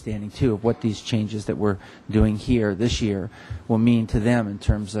an understanding too of what these changes that we're doing here this year will mean to them in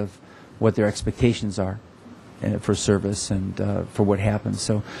terms of what their expectations are for service and for what happens.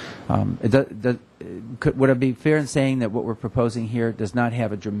 So, would it be fair in saying that what we're proposing here does not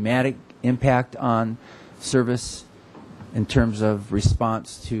have a dramatic impact on service in terms of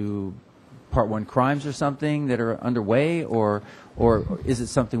response to Part 1 crimes or something that are underway, or is it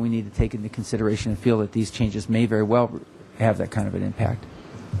something we need to take into consideration and feel that these changes may very well have that kind of an impact?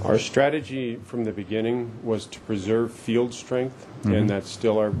 Our strategy from the beginning was to preserve field strength, and that's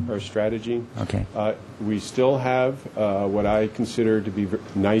still our strategy. Okay. We still have what I consider to be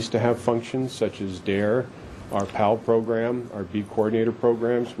nice to have functions, such as DARE, our PAL program, our B coordinator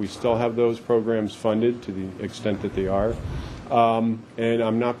programs. We still have those programs funded to the extent that they are. And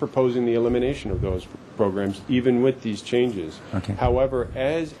I'm not proposing the elimination of those programs, even with these changes. Okay. However,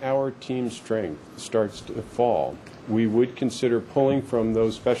 as our team strength starts to fall, we would consider pulling from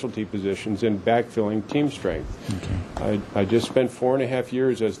those specialty positions and backfilling team strength. Okay. I just spent 4.5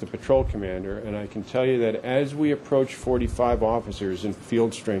 years as the patrol commander, and I can tell you that as we approach 45 officers in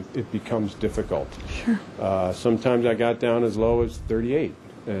field strength, it becomes difficult. Sure. Sometimes I got down as low as 38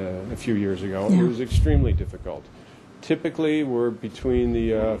 a few years ago. Yeah. It was extremely difficult. Typically, we're between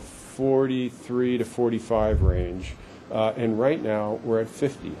the 43 to 45 range, and right now we're at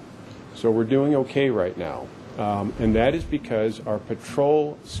 50. So we're doing okay right now. And that is because our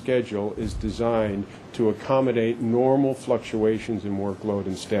patrol schedule is designed to accommodate normal fluctuations in workload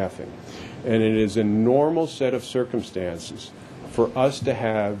and staffing. And it is a normal set of circumstances for us to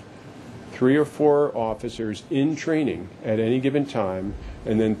have 3 or 4 officers in training at any given time,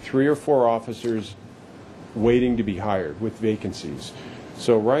 and then 3 or 4 officers waiting to be hired with vacancies.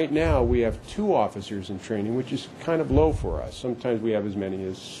 So right now we have 2 officers in training, which is kind of low for us. Sometimes we have as many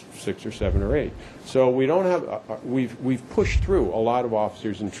as 6 or 7 or 8. So we don't have. We've pushed through a lot of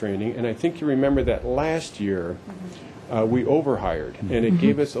officers in training, and I think you remember that last year we overhired, and it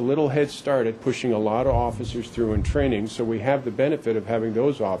gave us a little head start at pushing a lot of officers through in training. So we have the benefit of having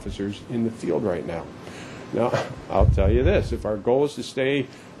those officers in the field right now. Now, I'll tell you this, if our goal is to stay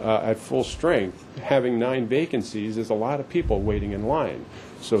at full strength, having 9 vacancies is a lot of people waiting in line.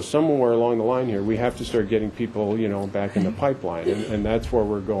 So somewhere along the line here, we have to start getting people, back in the pipeline, and that's where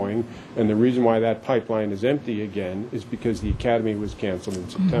we're going. And the reason why that pipeline is empty again is because the academy was canceled in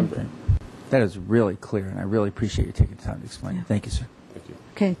September. That is really clear, and I really appreciate you taking the time to explain it. Thank you, sir. Thank you.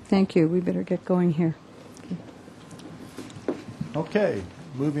 Okay, thank you. We better get going here. Okay.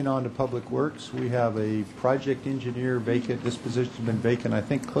 moving on to Public Works, we have a project engineer vacant. This position's been vacant, I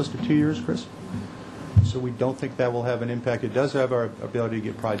think, close to 2 years, Chris? So we don't think that will have an impact. It does have our ability to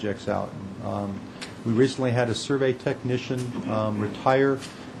get projects out. We recently had a survey technician retire,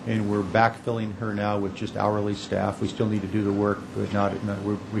 and we're backfilling her now with just hourly staff. We still need to do the work, but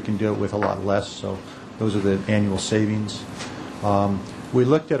we can do it with a lot less, so those are the annual savings. We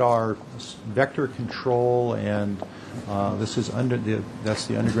looked at our vector control, and this is that's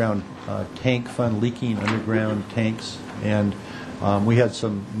the underground tank fund, leaking underground tanks, and we had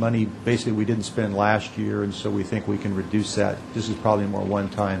some money basically we didn't spend last year, and so we think we can reduce that. This is probably more one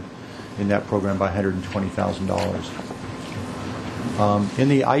time in that program by $120,000. In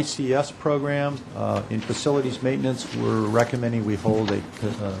the ICS program, in facilities maintenance, we're recommending we hold a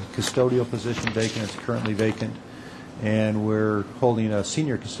custodial position vacant. It's currently vacant. And we're holding a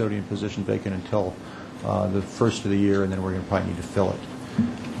senior custodian position vacant until the first of the year, and then we're going to probably need to fill it.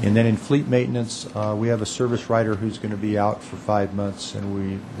 And then in fleet maintenance, we have a service writer who's going to be out for 5 months,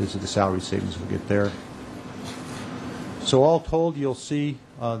 and this is the salary savings we'll get there. So all told, you'll see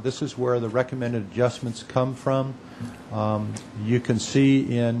this is where the recommended adjustments come from. You can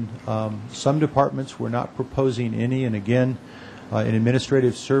see in some departments we're not proposing any, and again, in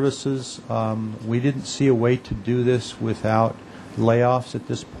administrative services, we didn't see a way to do this without layoffs at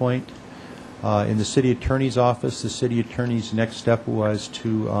this point. In the city attorney's office, the city attorney's next step was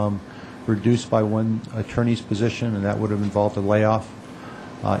to reduce by one attorney's position, and that would have involved a layoff.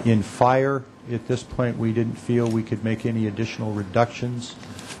 In fire, at this point, we didn't feel we could make any additional reductions.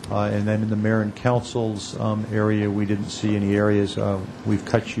 And then in the mayor and council's area, we didn't see any areas. We've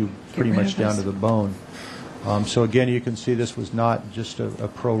cut you pretty much down to the bone. So again, you can see this was not just a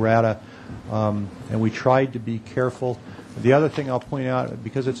pro rata, and we tried to be careful. The other thing I'll point out,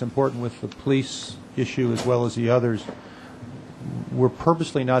 because it's important with the police issue as well as the others, we're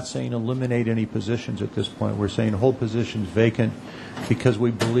purposely not saying eliminate any positions at this point. We're saying hold positions vacant because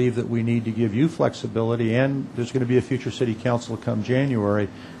we believe that we need to give you flexibility, and there's going to be a future city council come January,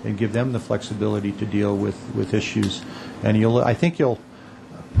 and give them the flexibility to deal with issues. And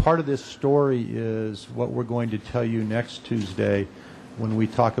part of this story is what we're going to tell you next Tuesday when we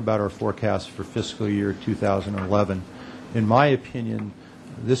talk about our forecast for fiscal year 2011. In my opinion,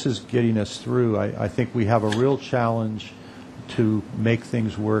 this is getting us through. I think we have a real challenge to make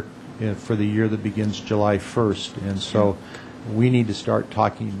things work for the year that begins July 1st. And so we need to start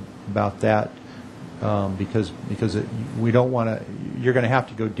talking about that because we don't want to, you're going to have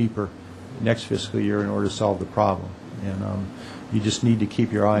to go deeper next fiscal year in order to solve the problem. And you just need to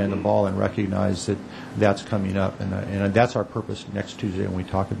keep your eye on the ball and recognize that that's coming up. And that's our purpose next Tuesday when we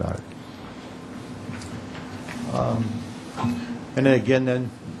talk about it. And then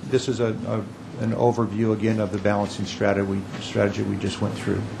again, this is an overview again of the balancing strategy we just went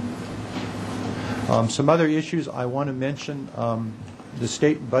through. Some other issues I want to mention, the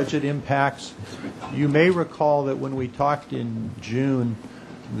state budget impacts. You may recall that when we talked in June,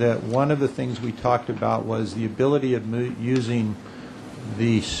 that one of the things we talked about was the ability of using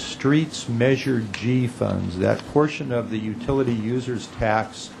the streets Measure G funds, that portion of the utility users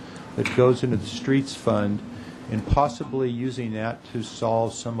tax that goes into the streets fund, and possibly using that to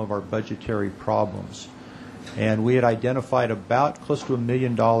solve some of our budgetary problems. And we had identified about close to $1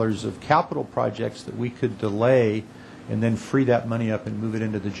 million of capital projects that we could delay and then free that money up and move it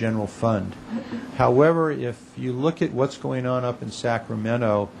into the general fund. However, if you look at what's going on up in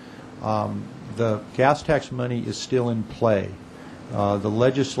Sacramento, the gas tax money is still in play. The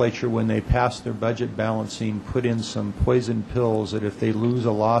legislature, when they passed their budget balancing, put in some poison pills that if they lose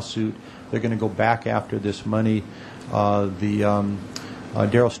a lawsuit, they're going to go back after this money.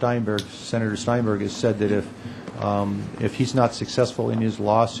 Darrell Steinberg, Senator Steinberg, has said that if he's not successful in his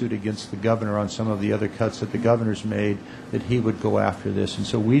lawsuit against the governor on some of the other cuts that the governor's made, that he would go after this. And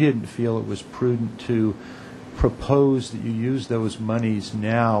so we didn't feel it was prudent to propose that you use those monies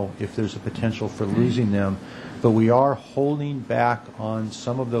now if there's a potential for losing them. But we are holding back on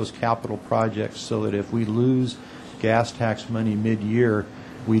some of those capital projects so that if we lose gas tax money mid-year,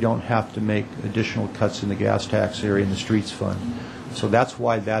 we don't have to make additional cuts in the gas tax area in the streets fund. So that's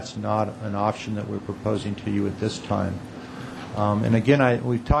why that's not an option that we're proposing to you at this time. And again,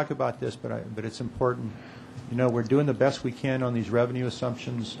 we've talked about this, but it's important. You know, we're doing the best we can on these revenue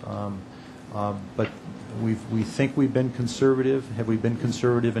assumptions, but we think we've been conservative. Have we been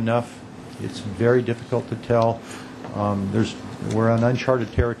conservative enough? It's very difficult to tell. We're on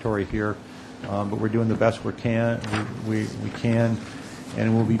uncharted territory here, but we're doing the best we can. We can,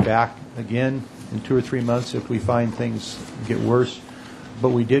 and we'll be back again in 2 or 3 months if we find things get worse. But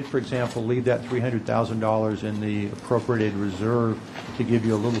we did, for example, leave that $300,000 in the appropriated reserve to give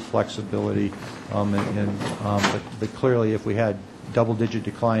you a little flexibility. But clearly, if we had double-digit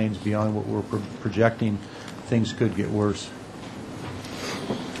declines beyond what we're projecting, things could get worse.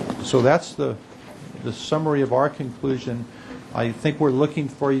 So that's the summary of our conclusion. I think we're looking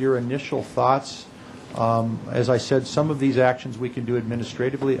for your initial thoughts. As I said, some of these actions we can do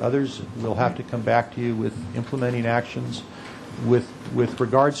administratively. Others we'll have to come back to you with implementing actions. With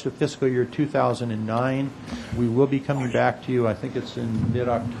regards to fiscal year 2009, we will be coming back to you, I think it's in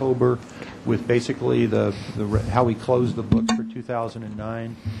mid-October, with basically how we close the books for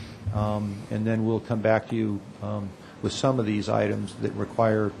 2009. And then we'll come back to you with some of these items that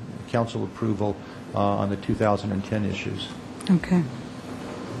require council approval on the 2010 issues. Okay.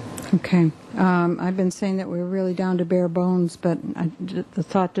 Okay. I've been saying that we're really down to bare bones, but the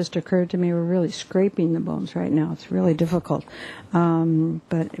thought just occurred to me we're really scraping the bones right now. It's really difficult,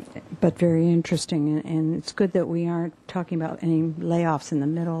 but very interesting, and it's good that we aren't talking about any layoffs in the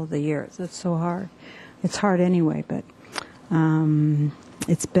middle of the year. It's so hard. It's hard anyway, but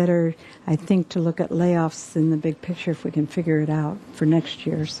it's better, I think, to look at layoffs in the big picture if we can figure it out for next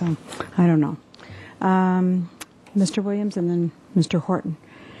year. So I don't know. Mr. Williams and then Mr. Horton.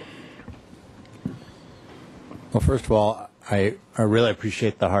 Well, first of all, I really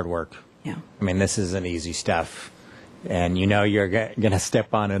appreciate the hard work. Yeah. I mean, this isn't easy stuff, and you're going to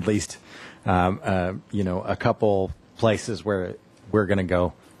step on at least, a couple places where we're going to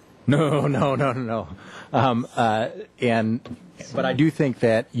go, no. But I do think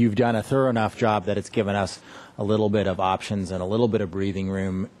that you've done a thorough enough job that it's given us a little bit of options and a little bit of breathing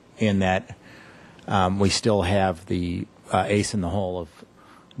room in that we still have the ace in the hole of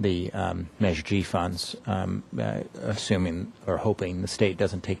the Measure G funds, assuming or hoping the state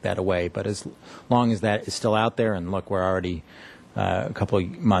doesn't take that away. But as long as that is still out there, and look, we're already a couple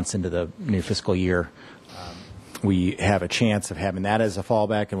of months into the new fiscal year, we have a chance of having that as a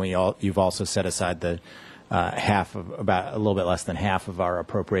fallback. And you've also set aside the about a little bit less than half of our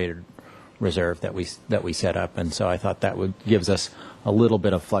appropriated reserve that we set up. And so I thought that gives us a little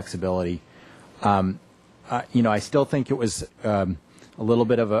bit of flexibility. I still think it was a little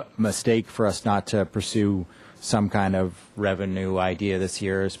bit of a mistake for us not to pursue some kind of revenue idea this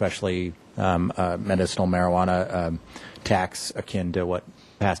year, especially medicinal marijuana tax akin to what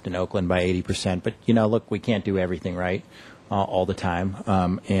passed in Oakland by 80%. But, look, we can't do everything right all the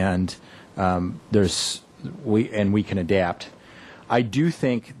time, and we can adapt. I do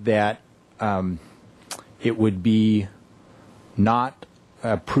think that it would be not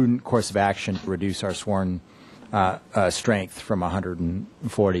a prudent course of action to reduce our sworn strength from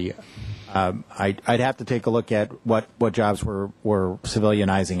 140. I'd have to take a look at what jobs we're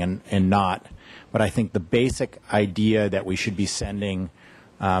civilianizing and not. But I think the basic idea that we should be sending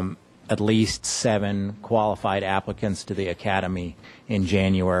at least 7 qualified applicants to the academy in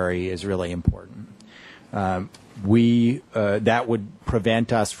January is really important. That would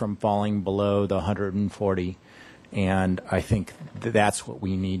prevent us from falling below the 140, and I think that's what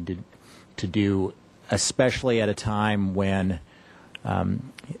we need to do, especially at a time when,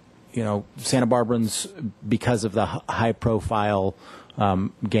 Santa Barbarans, because of the high-profile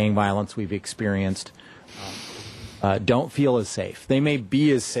gang violence we've experienced, don't feel as safe. They may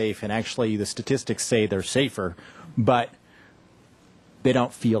be as safe, and actually the statistics say they're safer, but they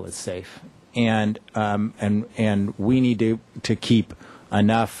don't feel as safe. And we need to keep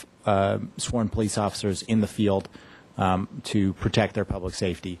enough sworn police officers in the field to protect their public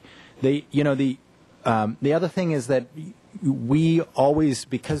safety. The other thing is that we always,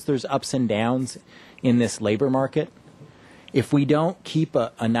 because there's ups and downs in this labor market, if we don't keep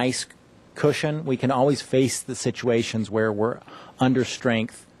a nice cushion, we can always face the situations where we're under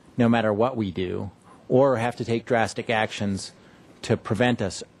strength no matter what we do, or have to take drastic actions to prevent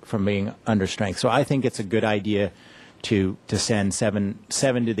us from being under strength. So I think it's a good idea to send seven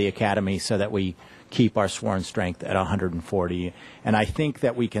to the academy so that we keep our sworn strength at 140. And I think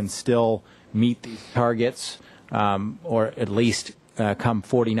that we can still meet these targets, or at least come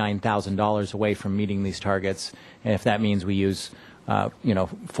 $49,000 away from meeting these targets. And if that means we use,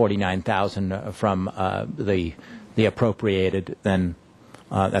 $49,000 from the appropriated, then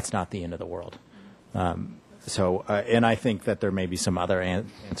that's not the end of the world. And I think that there may be some other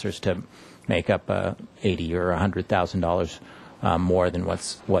answers to make up $80,000 or $100,000 more than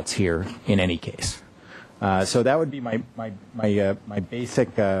what's here in any case. So that would be my basic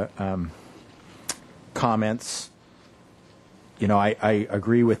comments. I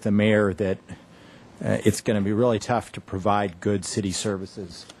agree with the mayor that it's going to be really tough to provide good city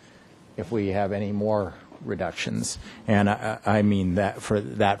services if we have any more reductions, and I mean that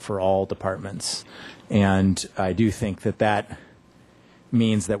for all departments. And I do think that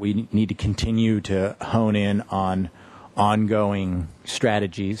means that we need to continue to hone in on ongoing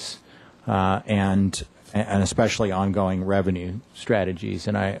strategies and especially ongoing revenue strategies.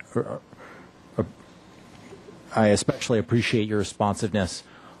 And I especially appreciate your responsiveness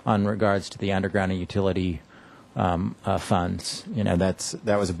on regards to the underground and utility funds. You know, that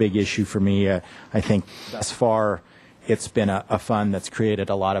was a big issue for me. I think thus far it's been a fund that's created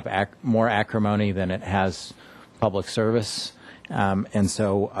a lot of more acrimony than it has public service. And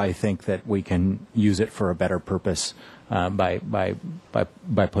so I think that we can use it for a better purpose by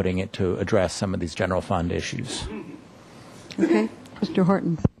putting it to address some of these general fund issues. Okay. Mr.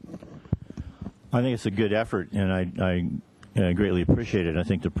 Horton. I think it's a good effort, and I greatly appreciate it. I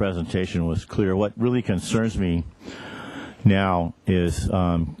think the presentation was clear. What really concerns me now is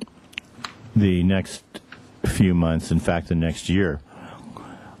the next few months, in fact, the next year.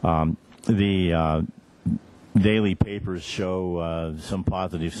 The daily papers show some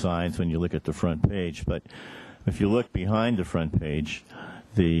positive signs when you look at the front page, but if you look behind the front page,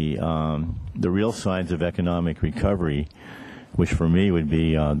 the real signs of economic recovery, which for me would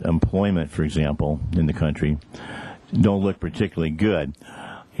be employment, for example, in the country, don't look particularly good.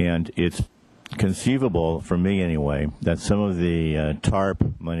 And it's conceivable, for me anyway, that some of the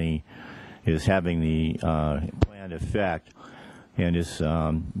TARP money is having the planned effect and is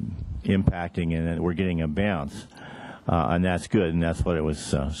impacting, and we're getting a bounce. And that's good, and that's what it was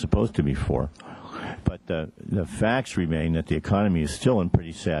supposed to be for. But the facts remain that the economy is still in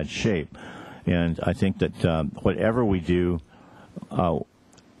pretty sad shape. And I think that whatever we do,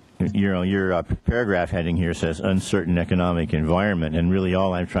 your paragraph heading here says uncertain economic environment, and really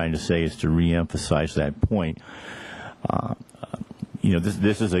all I'm trying to say is to reemphasize that point.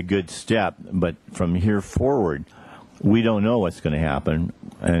 This is a good step, but from here forward, we don't know what's going to happen.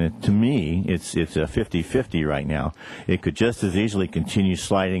 And to me, it's a 50-50 right now. It could just as easily continue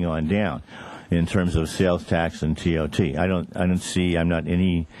sliding on down in terms of sales tax and TOT. I'm not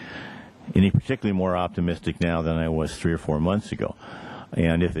any particularly more optimistic now than I was 3 or 4 months ago.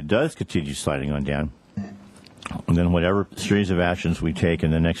 And if it does continue sliding on down, then whatever series of actions we take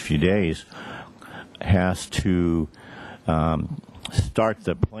in the next few days has to start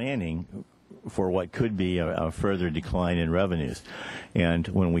the planning for what could be a further decline in revenues. And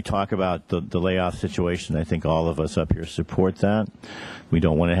when we talk about the layoff situation, I think all of us up here support that. We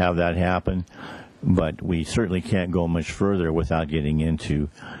don't want to have that happen, but we certainly can't go much further without getting into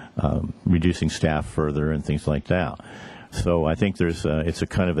reducing staff further and things like that. So I think it's a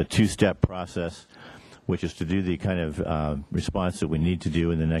kind of a two-step process, which is to do the kind of response that we need to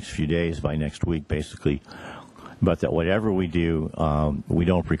do in the next few days, by next week, basically. But that whatever we do, we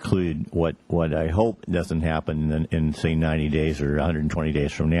don't preclude what I hope doesn't happen in say 90 days or 120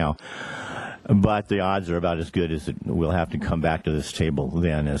 days from now. But the odds are about as good as we'll have to come back to this table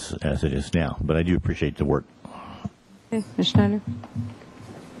then as it is now. But I do appreciate the work. Okay. Ms. Schneider.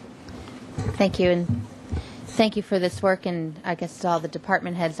 Thank you, and thank you for this work, and I guess to all the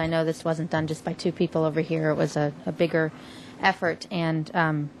department heads. I know this wasn't done just by 2 people over here. It was a bigger effort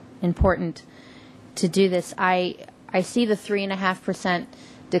and important to do this. I see the 3.5%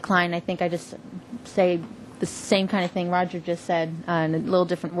 decline. I think I just say the same kind of thing Roger just said in a little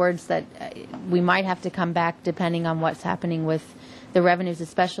different words, that we might have to come back depending on what's happening with the revenues,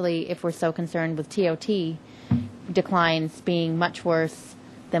 especially if we're so concerned with TOT declines being much worse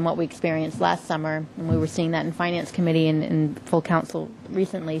than what we experienced last summer, and we were seeing that in Finance Committee and in full council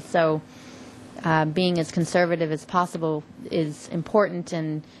recently. So being as conservative as possible is important,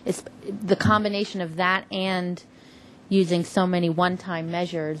 and it's the combination of that and using so many one-time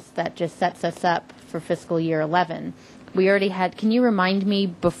measures that just sets us up for fiscal year 11. We already had, can you remind me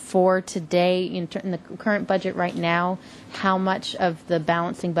before today, in the current budget right now, how much of the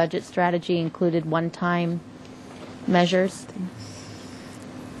balancing budget strategy included one-time measures?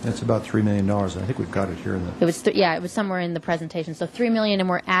 That's about $3 million. I think we've got it here in the... It was, it was somewhere in the presentation. So $3 million, and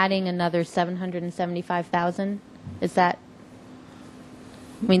we're adding another $775,000. Is that?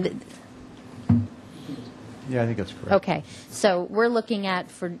 I mean, Yeah, I think that's correct. okay. So we're looking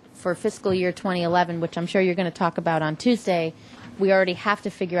at for fiscal year 2011, which I'm sure you're going to talk about on Tuesday. We already have to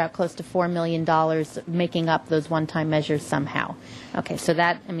figure out close to $4 million making up those one-time measures somehow. Okay, so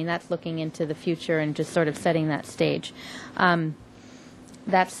that's looking into the future and just sort of setting that stage.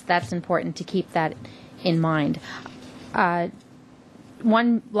 That's important to keep that in mind.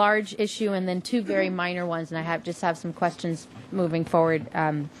 One large issue and then 2 very minor ones, and I just have some questions moving forward.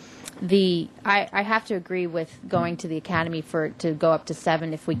 I have to agree with going to the academy to go up to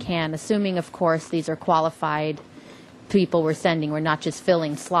 7 if we can, assuming, of course, these are qualified people we're sending. We're not just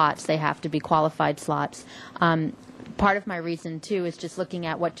filling slots. They have to be qualified slots. Part of my reason, too, is just looking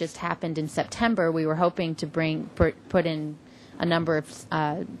at what just happened in September. We were hoping to put in a number of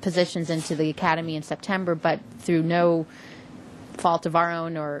positions into the academy in September, but through no fault of our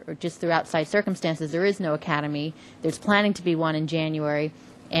own or just through outside circumstances, there is no academy. There's planning to be one in January,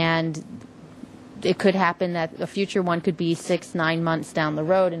 and it could happen that a future one could be 6-9 months down the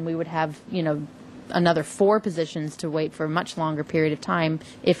road, and we would have, another 4 positions to wait for a much longer period of time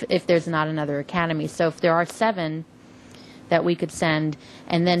if there's not another academy. So if there are 7 that we could send,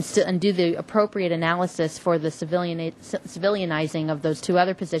 and then and do the appropriate analysis for the civilianizing of those 2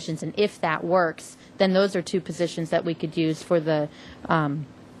 other positions, and if that works, then those are 2 positions that we could use for the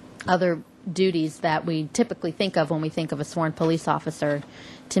other duties that we typically think of when we think of a sworn police officer.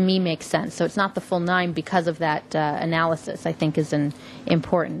 To me, makes sense. So it's not the full 9 because of that analysis, I think, is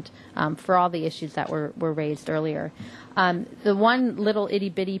important for all the issues that were raised earlier. The one little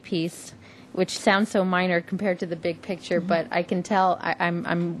itty-bitty piece, which sounds so minor compared to the big picture, but I can tell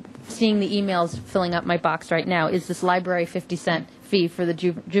I'm seeing the emails filling up my box right now, is this library 50-cent fee for the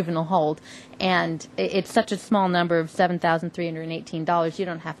juvenile hold. And it's such a small number of $7,318. You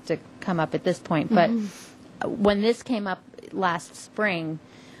don't have to come up at this point. But when this came up last spring,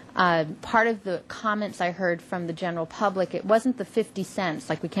 part of the comments I heard from the general public, it wasn't the 50 cents,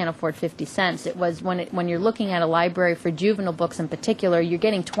 like we can't afford 50 cents. It was when you're looking at a library for juvenile books in particular, you're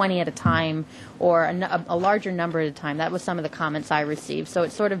getting 20 at a time or a larger number at a time. That was some of the comments I received. So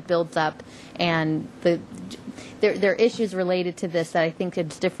it sort of builds up, and there are issues related to this that I think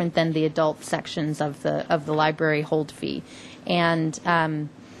it's different than the adult sections of the library hold fee. And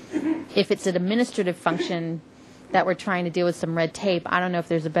if it's an administrative function that we're trying to deal with some red tape, I don't know if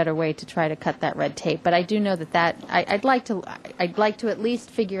there's a better way to try to cut that red tape. But I do know that I'd like to at least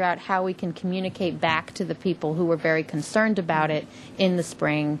figure out how we can communicate back to the people who were very concerned about it in the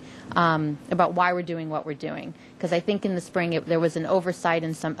spring, about why we're doing what we're doing. Because I think in the spring there was an oversight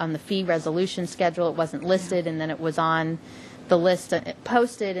on the fee resolution schedule. It wasn't listed, and then it was on the list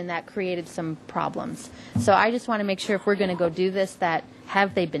posted, and that created some problems. So I just want to make sure, if we're going to go do this, that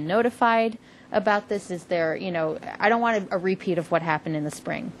have they been notified about this? Is there, I don't want a repeat of what happened in the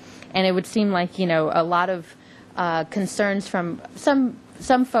spring. And it would seem like, a lot of concerns from some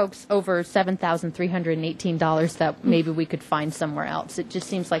folks over $7,318 that maybe we could find somewhere else. It just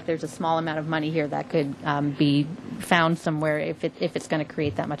seems like there's a small amount of money here that could be found somewhere if it's going to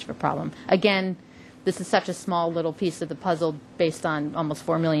create that much of a problem. Again, this is such a small little piece of the puzzle based on almost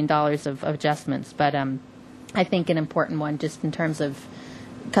 $4 million of adjustments, but I think an important one just in terms of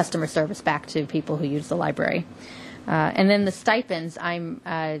customer service back to people who use the library. And then the stipends, I'm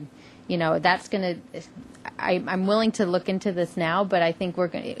willing to look into this now, but I think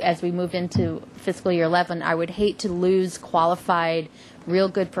as we move into fiscal year 11, I would hate to lose qualified, real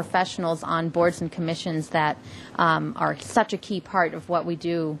good professionals on boards and commissions that are such a key part of what we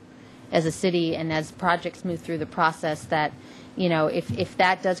do as a city, and as projects move through the process, that if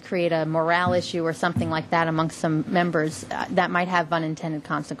that does create a morale issue or something like that amongst some members, that might have unintended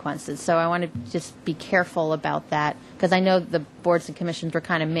consequences. So I want to just be careful about that, because I know the boards and commissions were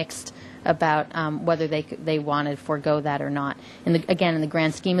kind of mixed about whether they want to forego that or not. And again, in the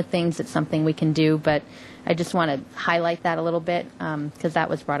grand scheme of things, it's something we can do, but I just want to highlight that a little bit because that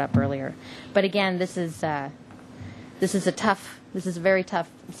was brought up earlier. But again, this is a very tough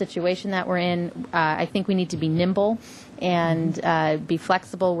situation that we're in. I think we need to be nimble and be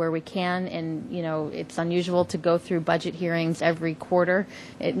flexible where we can. And, it's unusual to go through budget hearings every quarter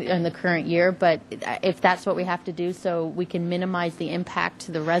in the current year. But if that's what we have to do so we can minimize the impact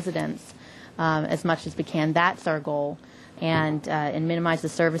to the residents as much as we can, that's our goal. And minimize the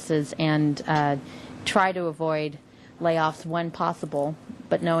services and try to avoid layoffs when possible,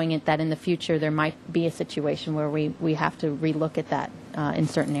 but knowing that in the future there might be a situation where we have to relook at that in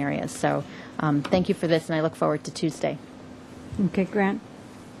certain areas. So thank you for this, and I look forward to Tuesday. Okay, Grant.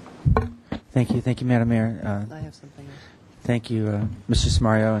 Thank you, Madam Mayor. I have something else. Thank you, Mr.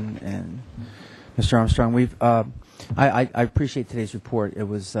 Samario and Mr. Armstrong. I appreciate today's report. It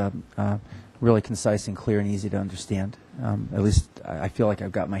was really concise and clear and easy to understand. At least I feel like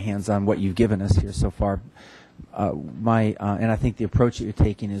I've got my hands on what you've given us here so far. And I think the approach that you're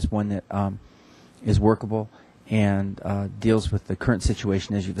taking is one that is workable and deals with the current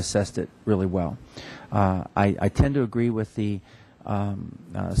situation as you've assessed it really well. I tend to agree with the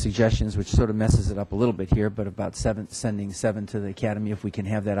suggestions, which sort of messes it up a little bit here, but about sending 7 to the academy if we can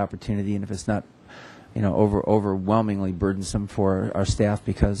have that opportunity, and if it's not overwhelmingly burdensome for our staff,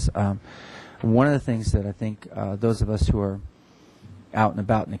 because one of the things that I think those of us who are out and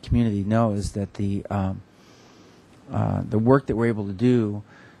about in the community know is that the work that we're able to do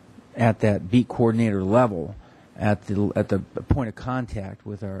at that beat coordinator level, at the point of contact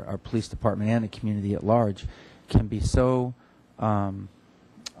with our police department and the community at large, can be so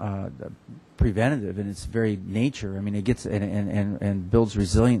preventative in its very nature. I mean, it gets and builds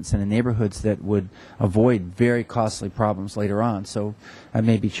resilience in the neighborhoods that would avoid very costly problems later on. So that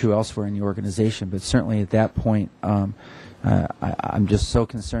may be true elsewhere in the organization, but certainly at that point, I'm just so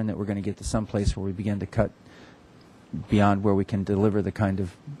concerned that we're going to get to some place where we begin to cut beyond where we can deliver the kind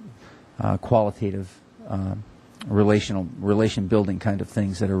of qualitative relation building kind of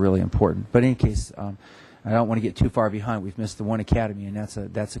things that are really important. But in any case, I don't want to get too far behind. We've missed the one academy, and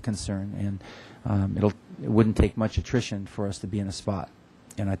that's a concern. And it wouldn't take much attrition for us to be in a spot.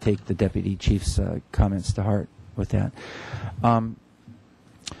 And I take the deputy chief's comments to heart with that.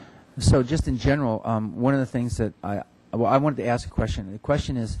 So just in general, one of the things that I wanted to ask a question. The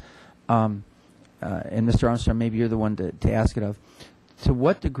question is, and Mr. Armstrong, maybe you're the one to ask it of. To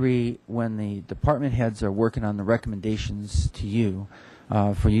what degree, when the department heads are working on the recommendations to you,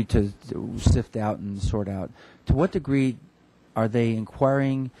 for you to sift out and sort out, to what degree are they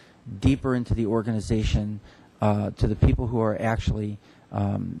inquiring deeper into the organization, to the people who are actually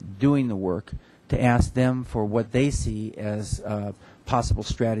doing the work, to ask them for what they see as possible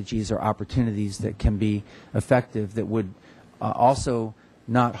strategies or opportunities that can be effective, that would also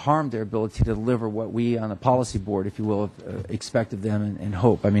not harm their ability to deliver what we on the policy board, if you will, expect of them and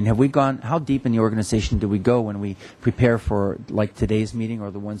hope? I mean, have we gone, how deep in the organization do we go when we prepare for, like, today's meeting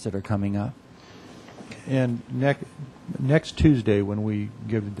or the ones that are coming up? And next Tuesday, when we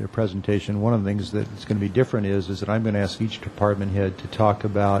give their presentation, one of the things that's going to be different is that I'm going to ask each department head to talk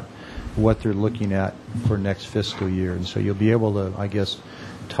about what they're looking at for next fiscal year. And so you'll be able to, I guess,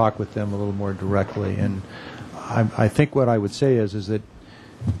 talk with them a little more directly. And I think what I would say is that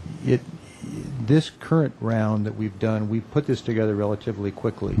this current round that we've done, we put this together relatively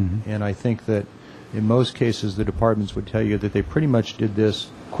quickly. Mm-hmm. And I think that in most cases the departments would tell you that they pretty much did this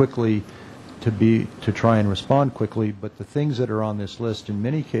quickly to try and respond quickly, but the things that are on this list in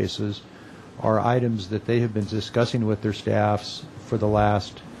many cases are items that they have been discussing with their staffs for the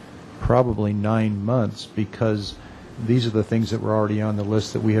last probably 9 months, because these are the things that were already on the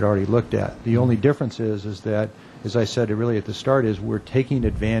list that we had already looked at. The only difference is that, as I said really at the start, is we're taking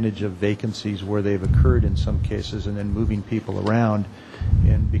advantage of vacancies where they've occurred in some cases and then moving people around,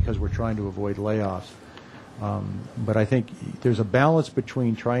 and because we're trying to avoid layoffs. But I think there's a balance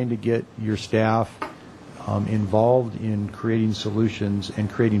between trying to get your staff involved in creating solutions and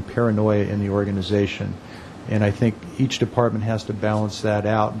creating paranoia in the organization. And I think each department has to balance that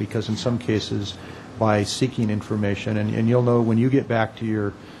out, because in some cases, by seeking information, and you'll know when you get back to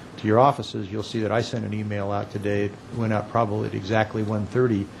your offices, you'll see that I sent an email out today. It went out probably at exactly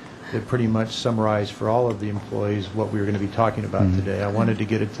 1:30 that pretty much summarized for all of the employees what we were going to be talking about today. I wanted to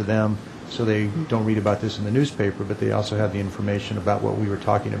get it to them so they don't read about this in the newspaper, but they also have the information about what we were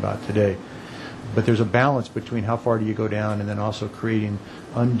talking about today. But there's a balance between how far do you go down and then also creating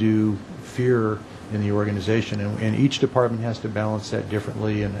undue fear in the organization, and each department has to balance that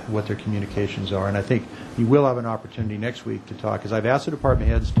differently and what their communications are. And I think you will have an opportunity next week to talk, because I've asked the department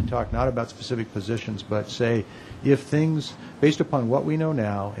heads to talk not about specific positions, but say, if things, based upon what we know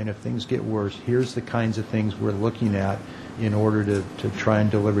now, and if things get worse, here's the kinds of things we're looking at in order to try and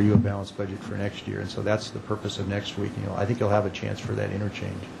deliver you a balanced budget for next year. And so that's the purpose of next week. I think you'll have a chance for that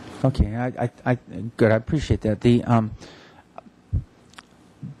interchange. Okay, I good. I appreciate that. The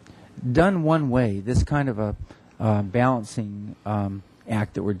done one way, this kind of a balancing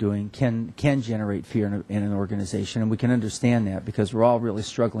act that we're doing can generate fear in an organization, and we can understand that, because we're all really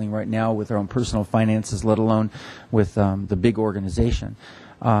struggling right now with our own personal finances, let alone with the big organization.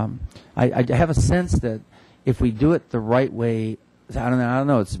 I have a sense that if we do it the right way, I don't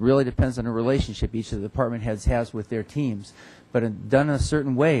know. It really depends on the relationship each of the department heads has with their teams. But done in a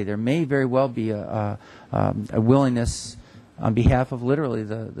certain way, there may very well be a willingness on behalf of literally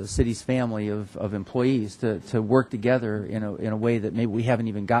the city's family of employees to work together in a way that maybe we haven't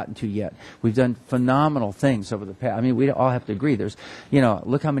even gotten to yet. We've done phenomenal things over the past. I mean, we all have to agree. There's,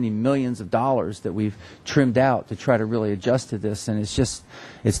 look how many millions of dollars that we've trimmed out to try to really adjust to this, and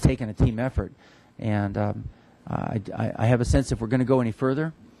it's taken a team effort. And I have a sense if we're going to go any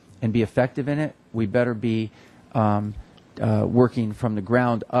further and be effective in it, we better be working from the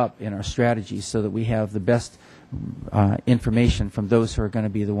ground up in our strategies so that we have the best information from those who are going to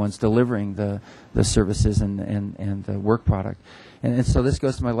be the ones delivering the services and the work product. And so this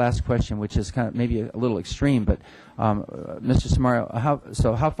goes to my last question, which is kind of maybe a little extreme, but Mr.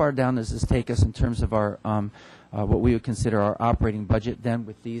 Samario, how far down does this take us in terms of our what we would consider our operating budget then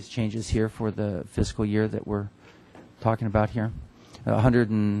with these changes here for the fiscal year that we're talking about here?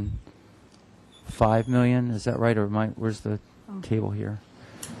 105 million, is that right? Or where's the table here?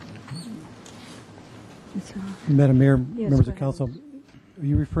 Madam Mayor, Yes, members go of council, are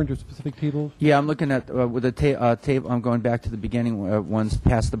you referring to a specific table? Yeah, I'm looking at with the table. I'm going back to the beginning ones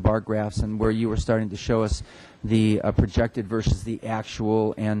past the bar graphs, and where you were starting to show us the projected versus the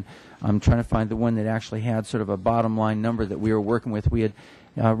actual. And I'm trying to find the one that actually had sort of a bottom line number that we were working with. We had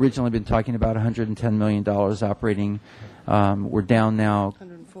originally been talking about $110 million operating. We're down now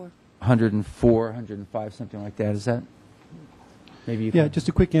 104, 105, something like that. Is that? Maybe you Yeah, can- just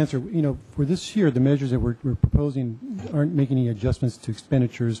a quick answer. For this year, the measures that we're proposing aren't making any adjustments to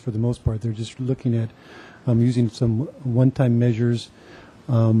expenditures for the most part. They're just looking at using some one-time measures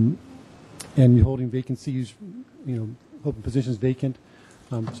and holding vacancies, open positions vacant.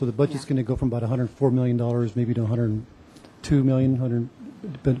 So the budget's going to go from about $104 million maybe to $102 million.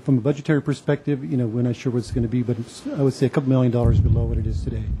 But from a budgetary perspective, we're not sure what it's going to be, but I would say a couple $1 million below what it is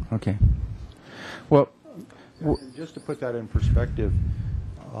today. Okay. Well. And just to put that in perspective,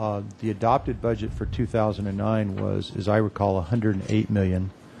 the adopted budget for 2009 was, as I recall, $108 million.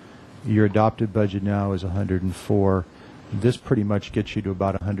 Your adopted budget now is $104. This pretty much gets you to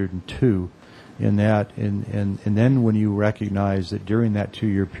about $102 in that. And then when you recognize that during that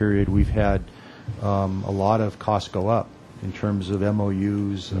 2-year period, we've had a lot of costs go up in terms of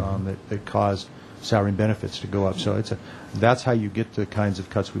MOUs that caused salary and benefits to go up. So that's how you get the kinds of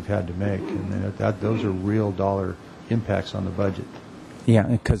cuts we've had to make, and those are real dollar impacts on the budget. Yeah,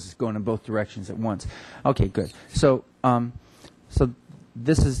 because it's going in both directions at once. Okay, good. So,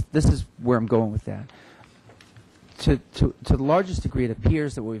 this is where I'm going with that. To the largest degree, it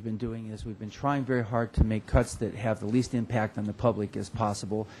appears that what we've been doing is we've been trying very hard to make cuts that have the least impact on the public as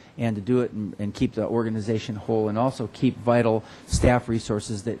possible, and to do it and keep the organization whole, and also keep vital staff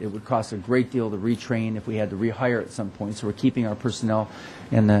resources that it would cost a great deal to retrain if we had to rehire at some point. So we're keeping our personnel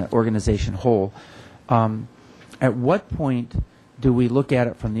and the organization whole. At what point do we look at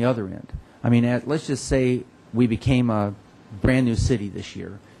it from the other end? I mean, let's just say we became a brand new city this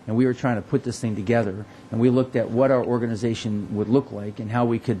year, and we were trying to put this thing together, and we looked at what our organization would look like and how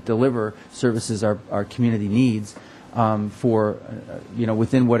we could deliver services our community needs for,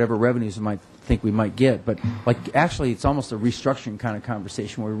 within whatever revenues we might think we might get. But actually, it's almost a restructuring kind of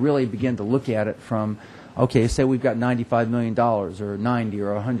conversation where we really begin to look at it from, okay, say we've got $95 million or 90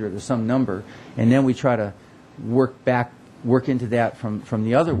 or 100 or some number, and then we try to work into that from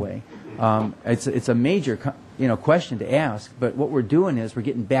the other way. It's a major question to ask, but what we're doing is we're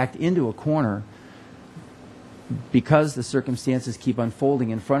getting backed into a corner because the circumstances keep unfolding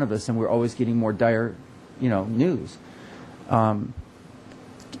in front of us, and we're always getting more dire, news.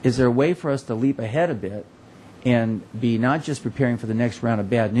 Is there a way for us to leap ahead a bit and be not just preparing for the next round of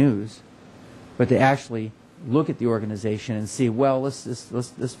bad news, but to actually look at the organization and see, well,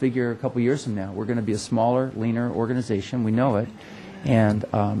 let's figure a couple years from now we're going to be a smaller, leaner organization. We know it. And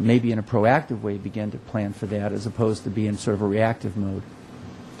maybe in a proactive way begin to plan for that as opposed to be in sort of a reactive mode.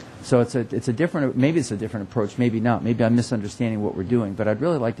 So it's a different, maybe it's a different approach, maybe not. Maybe I'm misunderstanding what we're doing, but I'd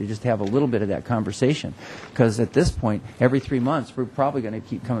really like to just have a little bit of that conversation, because at this point, every 3 months, we're probably going to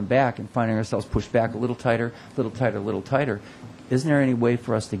keep coming back and finding ourselves pushed back a little tighter, little tighter, little tighter. Isn't there any way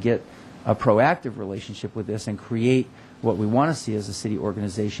for us to get a proactive relationship with this and create what we want to see as a city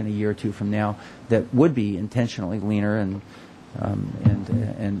organization a year or two from now that would be intentionally leaner and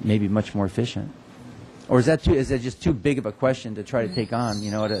maybe much more efficient? Or is that just too big of a question to try to take on,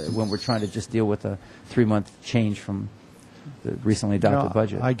 when we're trying to just deal with a 3-month change from the recently adopted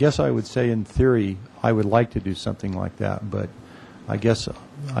budget? I guess I would say, in theory, I would like to do something like that, but I guess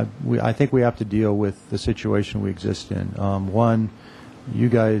I think we have to deal with the situation we exist in. One, you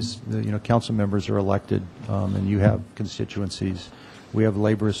guys, council members are elected, and you have constituencies. We have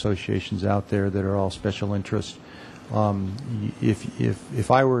labor associations out there that are all special interest. If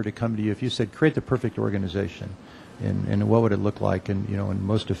I were to come to you, if you said create the perfect organization, and what would it look like, and and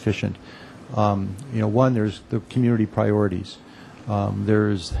most efficient, one, there's the community priorities.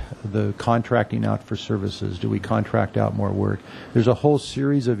 There's the contracting out for services. Do we contract out more work? There's a whole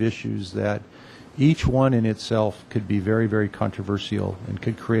series of issues that each one in itself could be very, very controversial and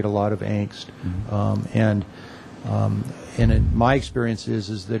could create a lot of angst. And And my experience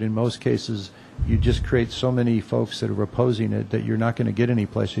is that in most cases, you just create so many folks that are opposing it that you're not going to get any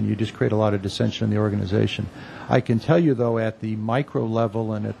place, and you just create a lot of dissension in the organization. I can tell you, though, at the micro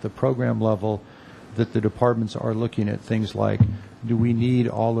level and at the program level, that the departments are looking at things like, do we need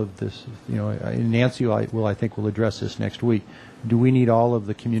all of this? You know, and Nancy I think will address this next week. Do we need all of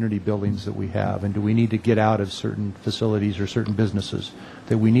the community buildings that we have, and do we need to get out of certain facilities or certain businesses?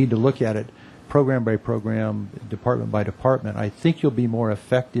 That we need to look at it program by program, department by department. I think you'll be more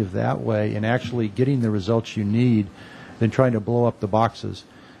effective that way in actually getting the results you need than trying to blow up the boxes.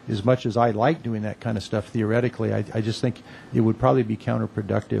 As much as I like doing that kind of stuff theoretically, I just think it would probably be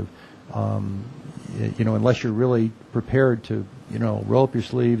counterproductive, you know, unless you're really prepared to, you know, roll up your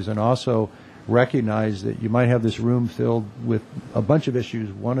sleeves and also recognize that you might have this room filled with a bunch of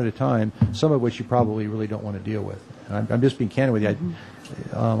issues one at a time, some of which you probably really don't want to deal with. And I'm just being candid with you.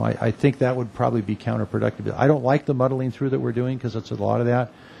 I think that would probably be counterproductive. I don't like the muddling through that we're doing because it's a lot of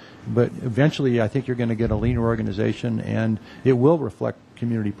that. But eventually, I think you're going to get a leaner organization, and it will reflect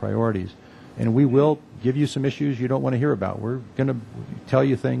community priorities. And we will give you some issues you don't want to hear about. We're going to tell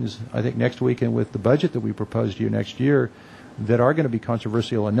you things, I think, next week and with the budget that we propose to you next year that are going to be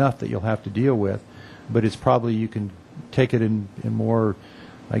controversial enough that you'll have to deal with. But it's probably you can take it in more,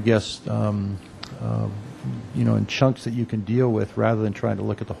 I guess, you know, in chunks that you can deal with rather than trying to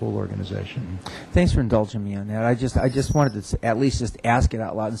look at the whole organization. Thanks for indulging me on that. I just wanted to at least just ask it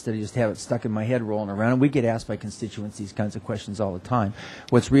out loud instead of just have it stuck in my head rolling around. And we get asked by constituents these kinds of questions all the time.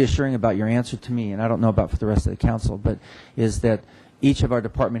 What's reassuring about your answer to me, and I don't know about for the rest of the council, but is that each of our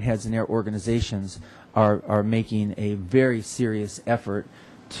department heads and their organizations are making a very serious effort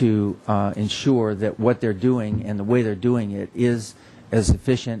to ensure that what they're doing and the way they're doing it is as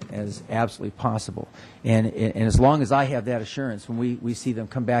efficient as absolutely possible. And as long as I have that assurance, when we see them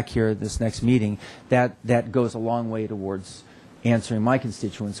come back here this next meeting, that goes a long way towards answering my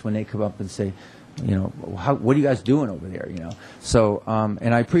constituents when they come up and say, you know, what are you guys doing over there, you know? So,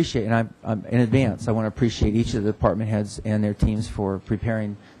 and I appreciate, and I'm in advance, I want to appreciate each of the department heads and their teams for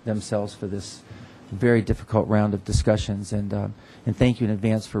preparing themselves for this very difficult round of discussions. And thank you in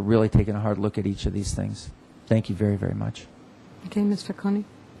advance for really taking a hard look at each of these things. Thank you very, very much. Okay, Mr. Coney.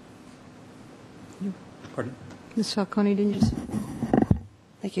 Pardon? Ms. Falcone, didn't you say?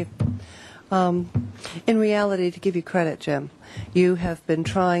 Thank you. In reality, to give you credit, Jim, you have been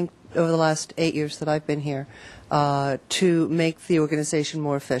trying over the last 8 years that I've been here to make the organization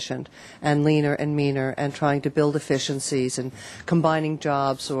more efficient and leaner and meaner, and trying to build efficiencies and combining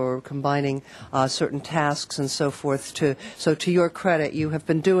jobs or combining certain tasks and so forth. So to your credit, you have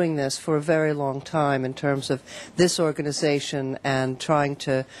been doing this for a very long time in terms of this organization and trying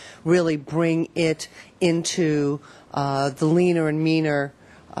to really bring it into the leaner and meaner,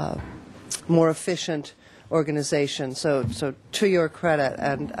 more efficient organization. So to your credit,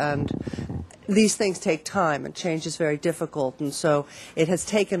 and these things take time, and change is very difficult, and so it has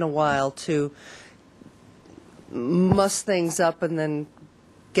taken a while to muss things up and then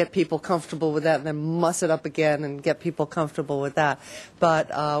get people comfortable with that, and then muss it up again and get people comfortable with that. But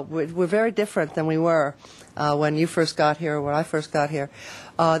we're very different than we were when you first got here or when I first got here.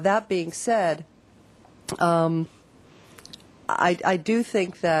 That being said, I do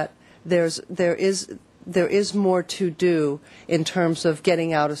think that there is more to do in terms of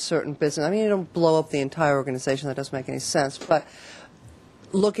getting out of certain business. I mean, you don't blow up the entire organization. That doesn't make any sense. But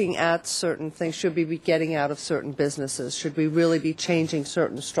looking at certain things, should we be getting out of certain businesses? Should we really be changing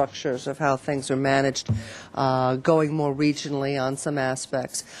certain structures of how things are managed, going more regionally on some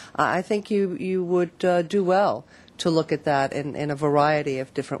aspects? I think you would do well to look at that in a variety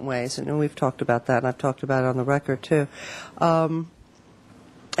of different ways. And we've talked about that, and I've talked about it on the record, too.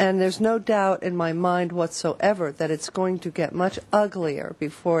 And there's no doubt in my mind whatsoever that it's going to get much uglier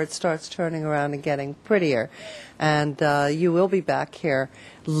before it starts turning around and getting prettier. And you will be back here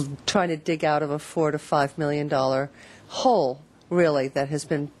trying to dig out of a $4 to $5 million hole, really, that has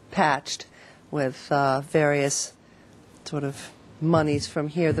been patched with various sort of monies from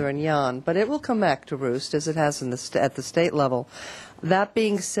here, there, and yon. But it will come back to roost, as it has at the state level. That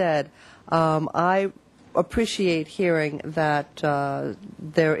being said, I appreciate hearing that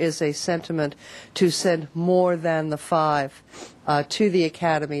there is a sentiment to send more than the 5 to the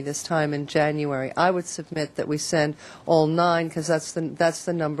Academy this time in January. I would submit that we send all 9, because that's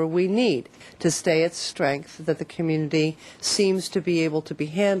the number we need to stay at strength that the community seems to be able to be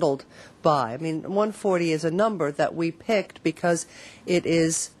handled by. I mean, 140 is a number that we picked because it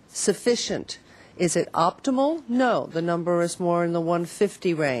is sufficient. Is it optimal? No. The number is more in the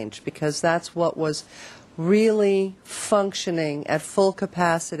 150 range, because that's what was really functioning at full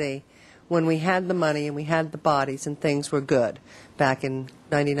capacity when we had the money and we had the bodies and things were good back in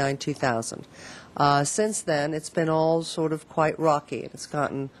 99, 2000. Since then, it's been all sort of quite rocky, and it's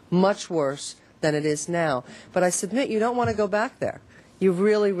gotten much worse than it is now. But I submit you don't want to go back there. You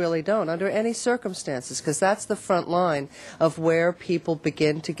really, really don't, under any circumstances, because that's the front line of where people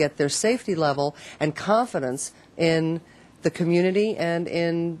begin to get their safety level and confidence in the community and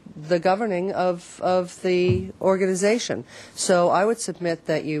in the governing of the organization. So I would submit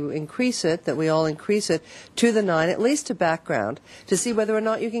that you increase it, that we all increase it to the 9, at least to background, to see whether or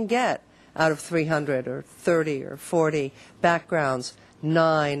not you can get out of 300 or 30 or 40 backgrounds,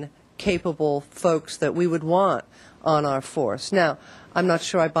 9 capable folks that we would want on our force. Now, I'm not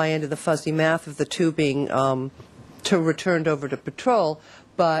sure I buy into the fuzzy math of the 2 being returned over to patrol,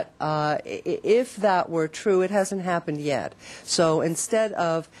 but if that were true, it hasn't happened yet. So instead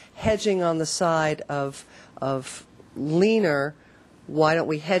of hedging on the side of leaner, why don't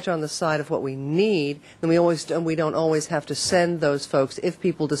we hedge on the side of what we need? And we don't always have to send those folks if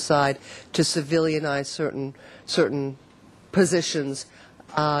people decide to civilianize certain positions.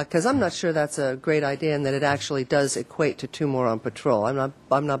 Because I'm not sure that's a great idea, and that it actually does equate to 2 more on patrol.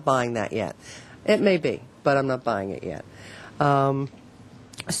 I'm not buying that yet. It may be, but I'm not buying it yet.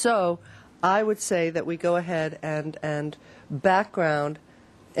 So I would say that we go ahead and background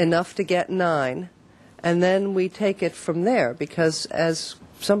enough to get 9, and then we take it from there, because as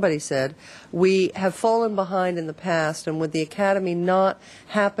somebody said, we have fallen behind in the past, and with the Academy not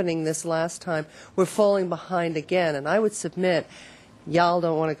happening this last time, we're falling behind again. And I would submit y'all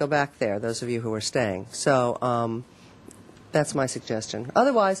don't want to go back there, those of you who are staying. So that's my suggestion.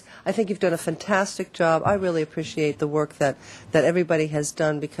 Otherwise, I think you've done a fantastic job. I really appreciate the work that everybody has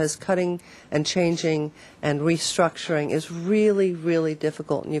done, because cutting and changing and restructuring is really, really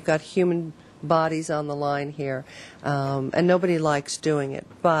difficult. And you've got human bodies on the line here, and nobody likes doing it.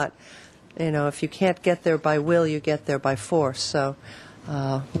 But, if you can't get there by will, you get there by force. So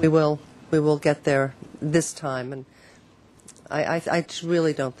we will get there this time. And I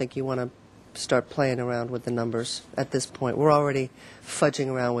really don't think you want to start playing around with the numbers at this point. We're already fudging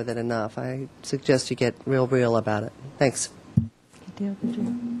around with it enough. I suggest you get real about it. Thanks. Good deal.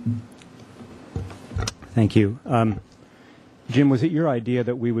 Thank you. Jim, was it your idea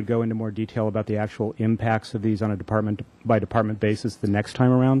that we would go into more detail about the actual impacts of these on a department-by-department basis the next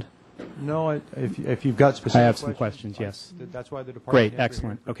time around? No, if you've got specific I have some questions, yes. That's why the department Great, heads are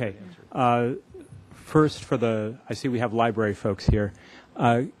excellent. here. Okay. First, I see we have library folks here.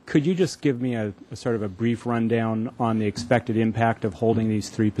 Could you just give me a sort of a brief rundown on the expected impact of holding these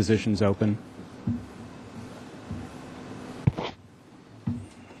 3 positions open?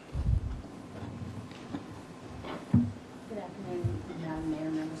 Good afternoon, Madam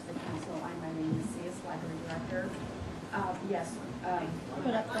Mayor, members of the council. I'm Irene Macias, library director. Yes.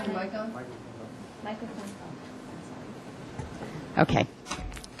 Put up the mic on. Microphone. Okay.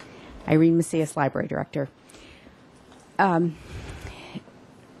 Irene Macias, library director.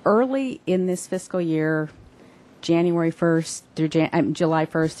 Early in this fiscal year, January 1st through July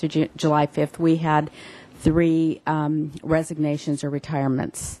 1st through July 5th, we had 3 resignations or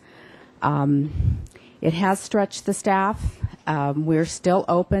retirements. It has stretched the staff. We're still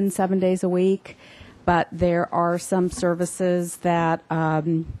open 7 days a week, but there are some services that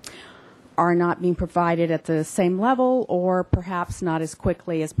are not being provided at the same level, or perhaps not as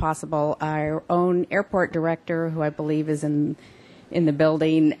quickly as possible. Our own airport director, who I believe is in the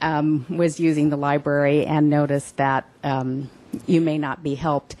building, was using the library and noticed that you may not be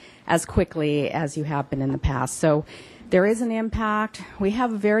helped as quickly as you have been in the past. So there is an impact. We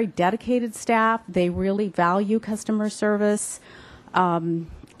have a very dedicated staff. They really value customer service.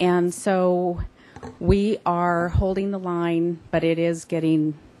 And so we are holding the line, but it is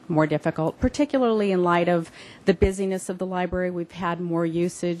getting more difficult, particularly in light of the busyness of the library. We've had more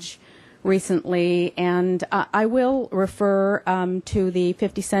usage recently, and I will refer to the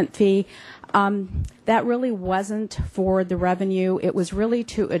 50-cent fee. That really wasn't for the revenue. It was really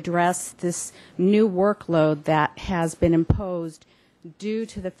to address this new workload that has been imposed due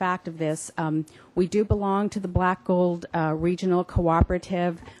to the fact of this. We do belong to the Black Gold Regional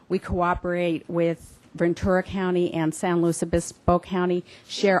Cooperative. We cooperate with Ventura County and San Luis Obispo County,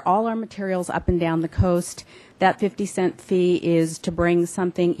 share all our materials up and down the coast. That 50-cent fee is to bring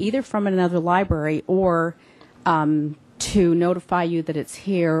something either from another library or to notify you that it's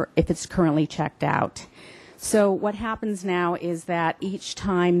here if it's currently checked out. So what happens now is that each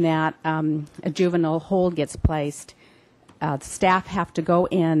time that a juvenile hold gets placed, staff have to go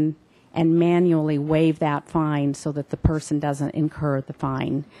in and manually waive that fine so that the person doesn't incur the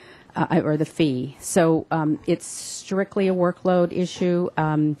fine. or the fee. So it's strictly a workload issue.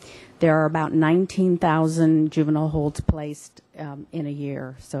 There are about 19,000 juvenile holds placed in a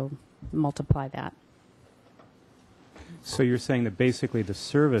year, so multiply that. So you're saying that basically the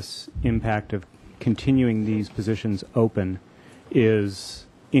service impact of continuing these positions open is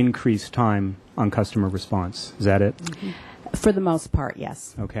increased time on customer response. Is that it? For the most part,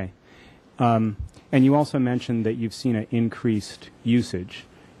 yes. Okay. And you also mentioned that you've seen an increased usage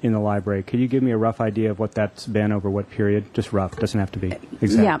in the library. Could you give me a rough idea of what that's been over what period? Just rough. Doesn't have to be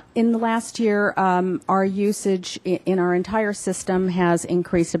exact. Yeah. In the last year, our usage in our entire system has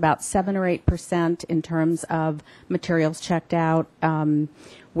increased about 7 or 8% in terms of materials checked out.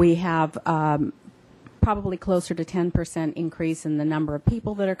 We have probably closer to 10% increase in the number of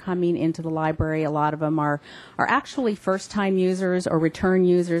people that are coming into the library. A lot of them are actually first-time users or return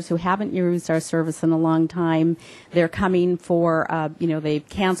users who haven't used our service in a long time. They're coming for, they've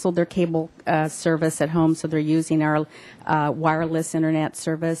canceled their cable service at home, so they're using our wireless internet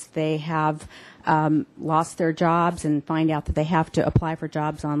service. They have lost their jobs and find out that they have to apply for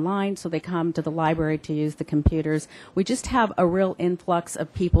jobs online, so they come to the library to use the computers. We just have a real influx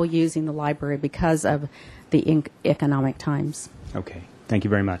of people using the library because of the economic times. Okay. Thank you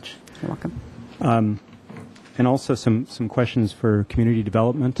very much. You're welcome. And also some questions for community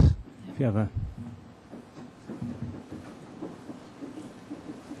development. If you have a...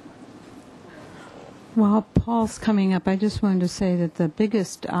 While Paul's coming up, I just wanted to say that the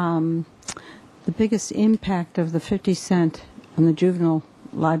biggest impact of the 50 cent on the juvenile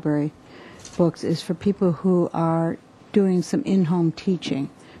library books is for people who are doing some in-home teaching,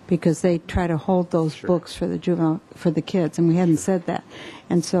 because they try to hold those books for the kids, and we hadn't said that.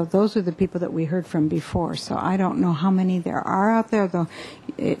 And so those are the people that we heard from before. So I don't know how many there are out there, though.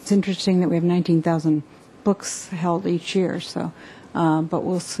 It's interesting that we have 19,000 books held each year. So, but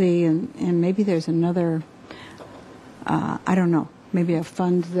we'll see, and maybe there's another. I don't know. Maybe a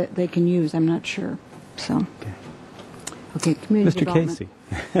fund that they can use. I'm not sure. So, okay, community development.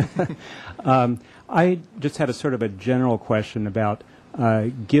 Mr. Casey, I just had a sort of a general question about,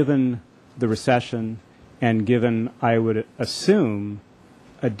 given the recession and given, I would assume,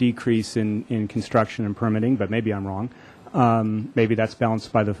 a decrease in construction and permitting, but maybe I'm wrong. Maybe that's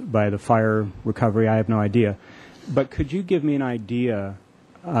balanced by the fire recovery. I have no idea. But could you give me an idea,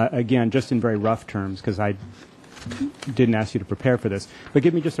 again, just in very rough terms, because I didn't ask you to prepare for this, but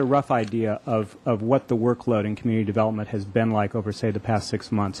give me just a rough idea of what the workload in community development has been like over, say, the past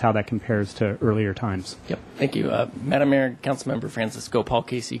 6 months, how that compares to earlier times. Yep. Thank you. Madam Mayor, Councilmember Francisco, Paul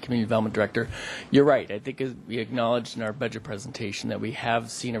Casey, Community Development Director. You're right. I think as we acknowledged in our budget presentation that we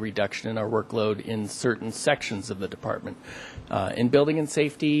have seen a reduction in our workload in certain sections of the department. In building and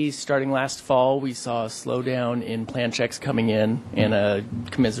safety, starting last fall, we saw a slowdown in plan checks coming in and a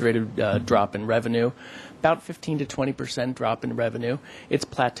commiserated drop in revenue. About 15 to 20% drop in revenue. It's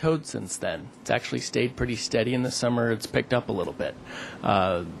plateaued since then. It's actually stayed pretty steady. In the summer, it's picked up a little bit.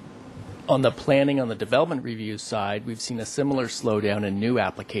 On the planning, on the development review side, we've seen a similar slowdown in new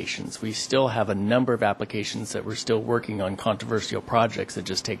applications. We still have a number of applications that we're still working on, controversial projects that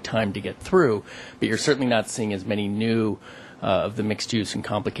just take time to get through, but you're certainly not seeing as many new of the mixed use and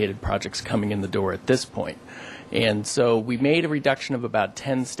complicated projects coming in the door at this point. And so we made a reduction of about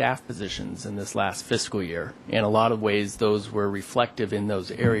 10 staff positions in this last fiscal year. In a lot of ways, those were reflective in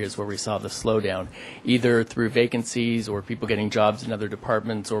those areas where we saw the slowdown, either through vacancies or people getting jobs in other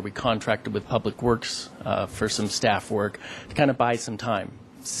departments, or we contracted with Public Works for some staff work to kind of buy some time,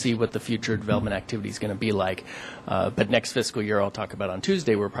 see what the future development activity is going to be like. But next fiscal year, I'll talk about on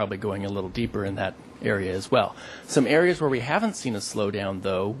Tuesday, we're probably going a little deeper in that area as well. Some areas where we haven't seen a slowdown,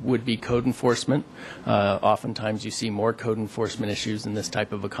 though, would be code enforcement. Oftentimes you see more code enforcement issues in this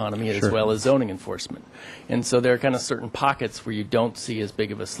type of economy, as well as zoning enforcement. And so there are kind of certain pockets where you don't see as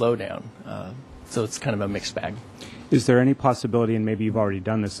big of a slowdown. So it's kind of a mixed bag. Is there any possibility, and maybe you've already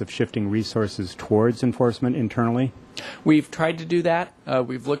done this, of shifting resources towards enforcement internally? We've tried to do that.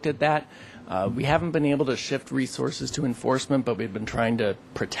 We've looked at that. We haven't been able to shift resources to enforcement, but we've been trying to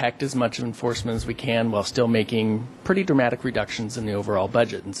protect as much of enforcement as we can while still making pretty dramatic reductions in the overall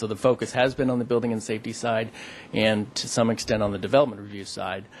budget. And so the focus has been on the building and safety side and to some extent on the development review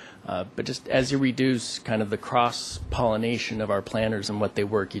side. But just as you reduce kind of the cross-pollination of our planners and what they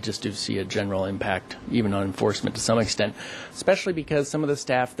work, you just do see a general impact even on enforcement to some extent, especially because some of the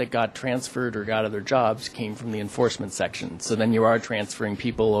staff that got transferred or got other jobs came from the enforcement section. So then you are transferring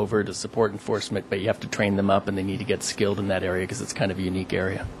people over to support enforcement, but you have to train them up and they need to get skilled in that area because it's kind of a unique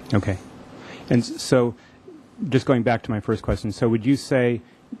area. Okay. And so just going back to my first question, so would you say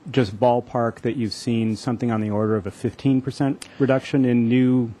just ballpark that you've seen something on the order of a 15% reduction in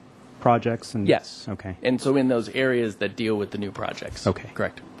new projects? And Yes. Okay. And so in those areas that deal with the new projects. Okay.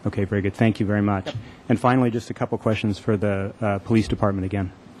 Correct. Okay, very good. Thank you very much. And finally, just a couple questions for the police department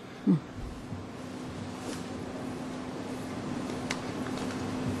again.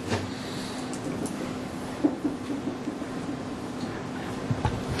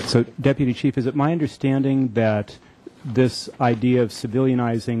 So, Deputy Chief, is it my understanding that this idea of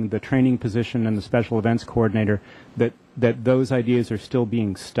civilianizing the training position and the special events coordinator, that those ideas are still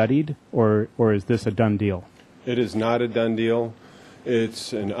being studied, or is this a done deal? It is not a done deal.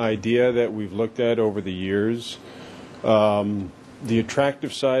 It's an idea that we've looked at over the years. The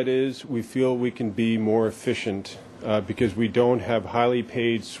attractive side is we feel we can be more efficient because we don't have highly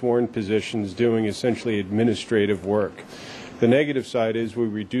paid sworn positions doing essentially administrative work. The negative side is we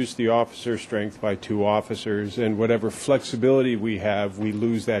reduce the officer strength by 2 officers, and whatever flexibility we have, we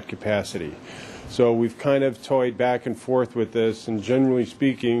lose that capacity. So we've kind of toyed back and forth with this, and generally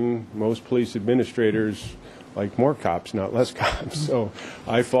speaking, most police administrators like more cops, not less cops. So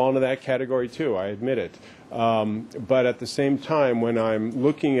I fall into that category too, I admit it. But at the same time, when I'm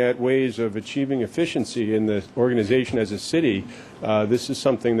looking at ways of achieving efficiency in the organization as a city, this is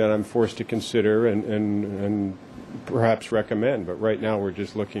something that I'm forced to consider and perhaps recommend. But right now we're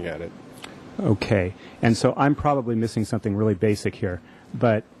just looking at it. Okay. And so I'm probably missing something really basic here.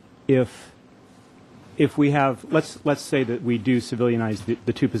 But if we have, let's say that we do civilianize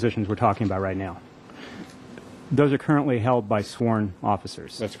the 2 positions we're talking about right now. Those are currently held by sworn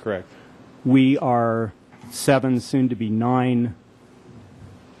officers. That's correct. We are 7, soon to be 9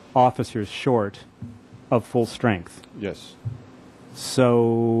 officers short of full strength. Yes.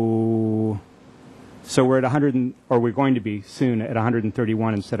 So we're at 100, or we're going to be soon at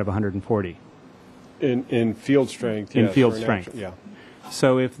 131 instead of 140. In field strength, In yes, field or in strength. actual- yeah.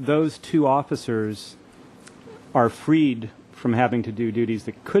 So if those 2 officers are freed from having to do duties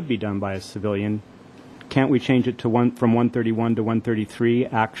that could be done by a civilian, can't we change it to from 131 to 133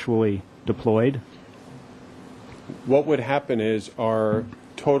 actually deployed? What would happen is our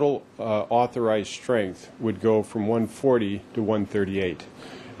total authorized strength would go from 140 to 138,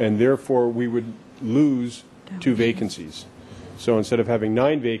 and therefore we would lose 2 vacancies. So instead of having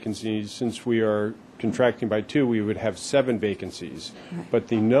 9 vacancies, since we are contracting by 2, we would have 7 vacancies. Right. But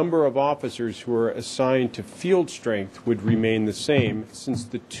the number of officers who are assigned to field strength would remain the same, since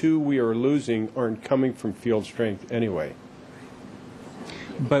the 2 we are losing aren't coming from field strength anyway.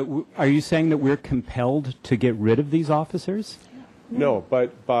 But are you saying that we're compelled to get rid of these officers? No,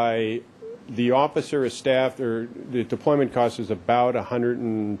 but by the officer is staffed, or the deployment cost is about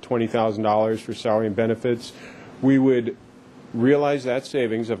 $120,000 for salary and benefits. We would realize that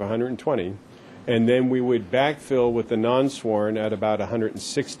savings of $120,000, and then we would backfill with the non-sworn at about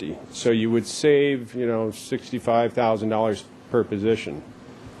 $160,000. So you would save, $65,000 per position.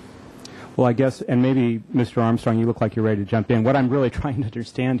 Well, I guess, and maybe, Mr. Armstrong, you look like you're ready to jump in. What I'm really trying to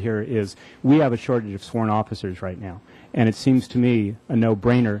understand here is we have a shortage of sworn officers right now, and it seems to me a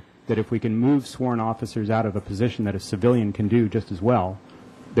no-brainer that if we can move sworn officers out of a position that a civilian can do just as well,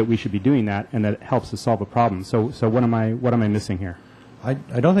 that we should be doing that, and that it helps us solve a problem. So what am I missing here? I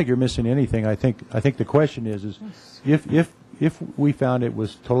don't think you're missing anything. I think the question is if we found it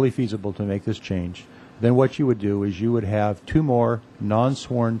was totally feasible to make this change, then what you would do is you would have 2 more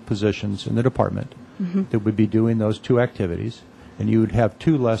non-sworn positions in the department that would be doing those 2 activities, and you would have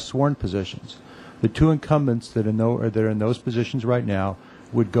 2 less sworn positions. The 2 incumbents that are in those positions right now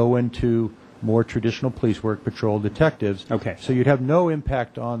would go into more traditional police work, patrol detectives. Okay. So you'd have no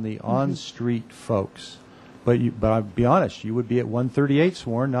impact on the on-street folks. But I'll be honest, you would be at 138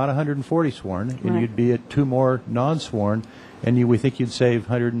 sworn, not 140 sworn, and Right. you'd be at 2 more non-sworn, and we think you'd save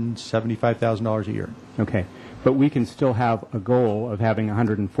 $175,000 a year. Okay. But we can still have a goal of having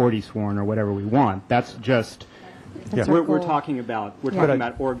 140 sworn or whatever we want. That's just, That's our we're goal. talking about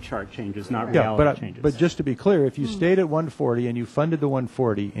org chart changes, not Yeah, reality changes. but just to be clear, if you stayed at 140 and you funded the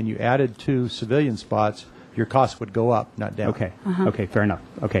 140 and you added 2 civilian spots, your costs would go up, not down. Okay. Okay, fair enough.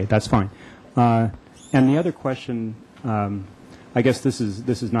 Okay, that's fine. And the other question, I guess this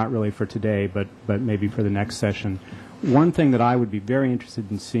is not really for today, but maybe for the next session. One thing that I would be very interested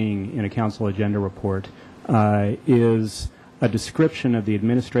in seeing in a council agenda report is a description of the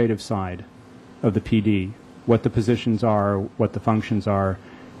administrative side of the PD, what the positions are, what the functions are.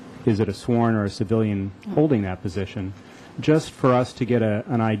 Is it a sworn or a civilian holding that position? Just for us to get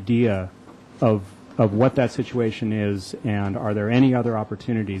an idea of what that situation is, and are there any other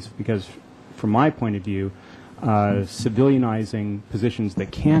opportunities? Because from my point of view, civilianizing positions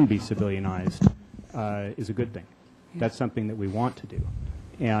that can be civilianized is a good thing. That's something that we want to do.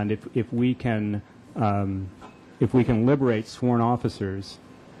 And if we can liberate sworn officers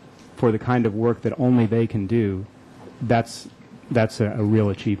for the kind of work that only they can do, that's a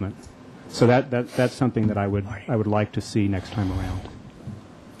real achievement. So that's something that I would like to see next time around.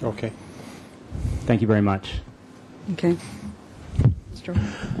 Okay. Thank you very much. Okay.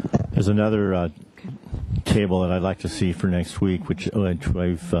 There's another table that I'd like to see for next week, which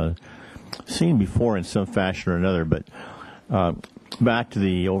I've seen before in some fashion or another, but back to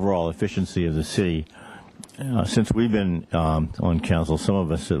the overall efficiency of the city. Since we've been on council, some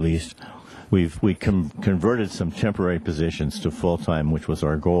of us at least, we converted some temporary positions to full-time, which was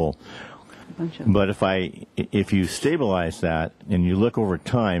our goal. But if you stabilize that and you look over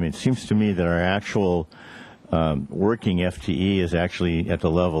time, it seems to me that our actual working FTE is actually at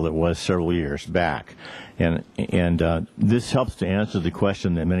the level it was several years back. And this helps to answer the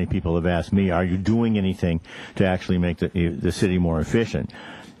question that many people have asked me, are you doing anything to actually make the city more efficient?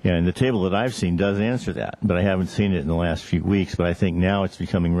 And the table that I've seen does answer that, but I haven't seen it in the last few weeks. But I think now it's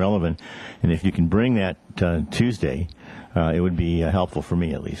becoming relevant. And if you can bring that Tuesday, it would be helpful for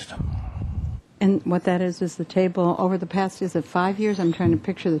me at least. And what that is the table over the past, is it 5 years? I'm trying to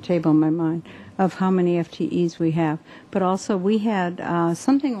picture the table in my mind of how many FTEs we have. But also we had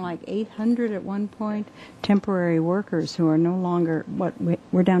something like 800 at one point temporary workers who are no longer,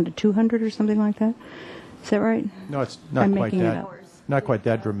 we're down to 200 or something like that? Is that right? No, it's not quite that. Not quite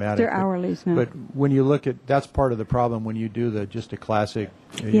that dramatic. They're hourlies now. But when you look at, that's part of the problem when you do just a classic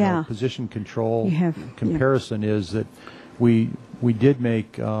position control comparison is that we did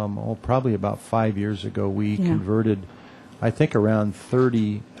make, probably about 5 years ago, we converted, I think, around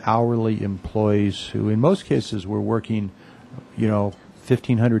 30 hourly employees who in most cases were working,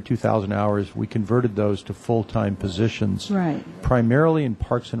 1,500, 2,000 hours. We converted those to full-time positions. Right. Primarily in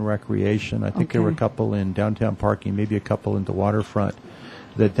parks and recreation. I think there were a couple in downtown parking, maybe a couple in the waterfront.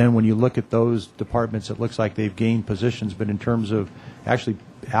 That then when you look at those departments, it looks like they've gained positions, but in terms of actually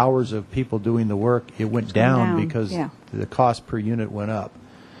hours of people doing the work, it went down because the cost per unit went up.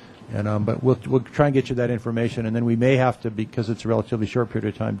 And but we'll try and get you that information, and then we may have to, because it's a relatively short period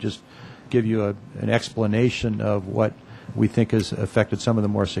of time, just give you an explanation of what we think has affected some of the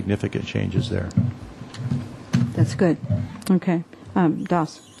more significant changes there. That's good. Okay.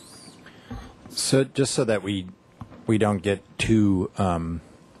 Doss. So just so that we don't get too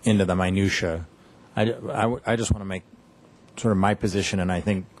into the minutia, I just want to make sort of my position, and I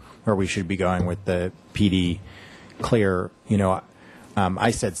think where we should be going with the PD clear.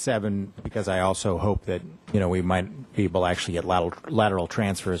 I said 7 because I also hope that we might be able to actually get lateral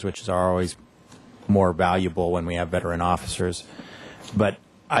transfers, which are always more valuable when we have veteran officers. But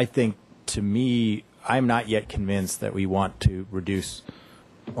I think, to me, I'm not yet convinced that we want to reduce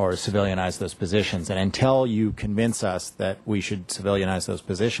or civilianize those positions. And until you convince us that we should civilianize those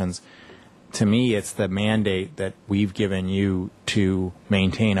positions, to me, it's the mandate that we've given you to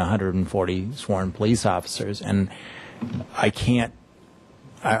maintain 140 sworn police officers. And I can't,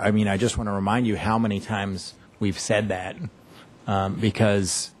 I just want to remind you how many times we've said that,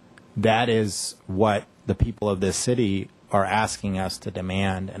 because that is what the people of this city are asking us to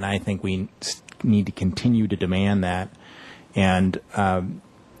demand. And I think we need to continue to demand that. And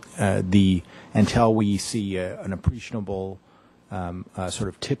until we see an appreciable sort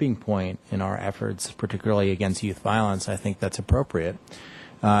of tipping point in our efforts, particularly against youth violence, I think that's appropriate.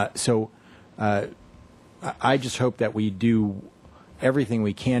 So I just hope that we do everything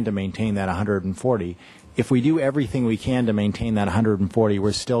we can to maintain that 140. If we do everything we can to maintain that 140,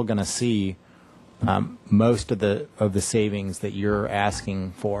 we're still going to see most of the savings that you're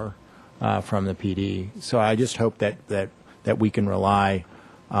asking for from the PD. So I just hope that we can rely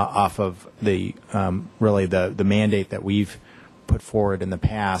off of the really the mandate that we've put forward in the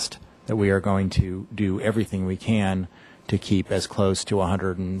past, that we are going to do everything we can to keep as close to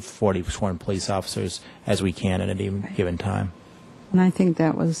 140 sworn police officers as we can at any given time. And I think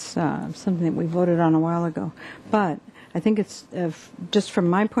that was something that we voted on a while ago. But I think it's, just from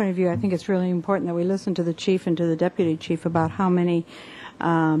my point of view, I think it's really important that we listen to the chief and to the deputy chief about how many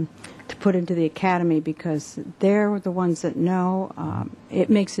to put into the academy, because they're the ones that know. It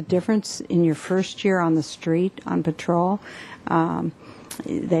makes a difference in your first year on the street, on patrol.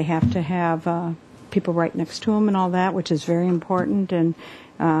 They have to have people right next to them and all that, which is very important.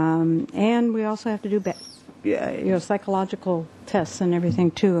 And we also have to do psychological tests and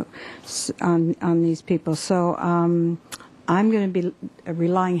everything too on these people. So I'm going to be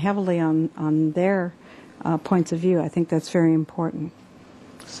relying heavily on their points of view. I think that's very important.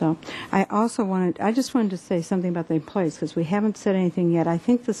 So I just wanted to say something about the employees, because we haven't said anything yet. I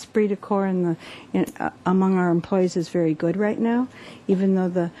think the esprit de corps among our employees is very good right now, even though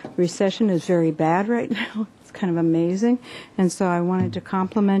the recession is very bad right now. It's kind of amazing. And so I wanted to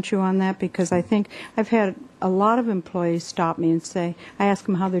compliment you on that, because I think I've had a lot of employees stop me and say, I ask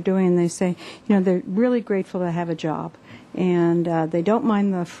them how they're doing, and they say, they're really grateful to have a job. And they don't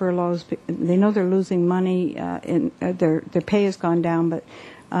mind the furloughs. They know they're losing money. Their pay has gone down, but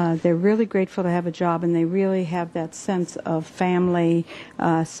they're really grateful to have a job, and they really have that sense of family,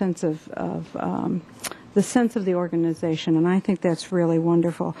 sense of the sense of the organization, and I think that's really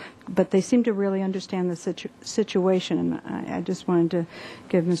wonderful. But they seem to really understand the situation, and I just wanted to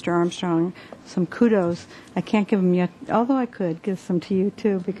give Mr. Armstrong some kudos. I can't give him yet, although I could give some to you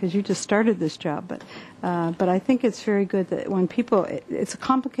too, because you just started this job. But I think it's very good that when people, it's a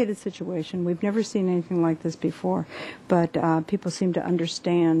complicated situation. We've never seen anything like this before, but people seem to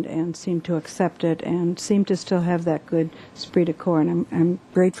understand and seem to accept it and seem to still have that good esprit de corps, and I'm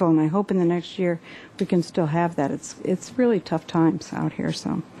grateful, and I hope in the next year we can still have that. It's really tough times out here,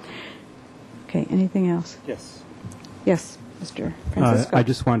 so. Okay, anything else? Yes. Yes, Mr. Francisco. I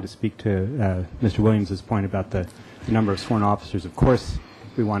just wanted to speak to Mr. Williams' point about the number of sworn officers. Of course,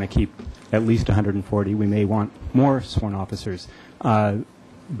 we want to keep at least 140. We may want more sworn officers.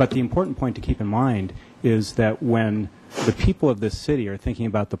 But the important point to keep in mind is that when the people of this city are thinking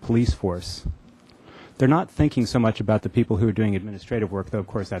about the police force, they're not thinking so much about the people who are doing administrative work, though of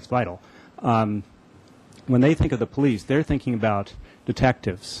course that's vital. When they think of the police, they're thinking about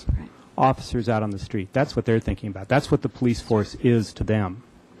detectives, officers out on the street. That's what they're thinking about. That's what the police force is to them.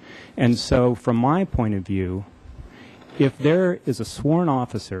 And so from my point of view, if there is a sworn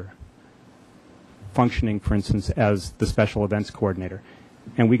officer functioning, for instance, as the special events coordinator,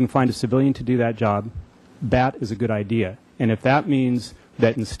 and we can find a civilian to do that job, that is a good idea. And if that means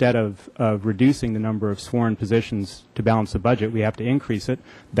that instead of reducing the number of sworn positions to balance the budget, we have to increase it,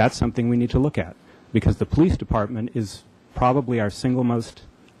 that's something we need to look at, because the police department is probably our single most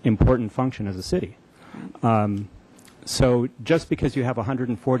important function as a city. So just because you have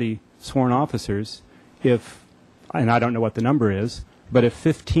 140 sworn officers, and I don't know what the number is, but if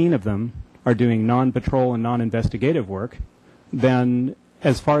 15 of them are doing non-patrol and non-investigative work, then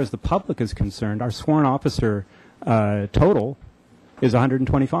as far as the public is concerned, our sworn officer total is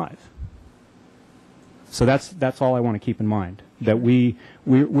 125. So that's all I want to keep in mind, that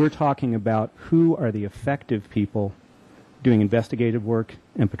we're talking about who are the effective people doing investigative work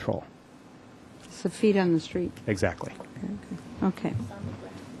and patrol. It's the feet on the street. Exactly. Okay.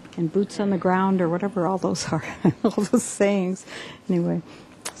 And boots on the ground, or whatever all those are, all those sayings. Anyway,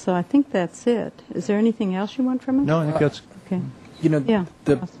 so I think that's it. Is there anything else you want from us? No, I think that's... Okay. Yeah. Yeah.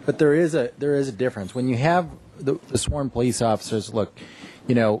 But there is a difference when you have the sworn police officers. Look,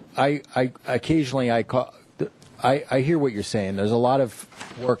 I occasionally I hear what you're saying. There's a lot of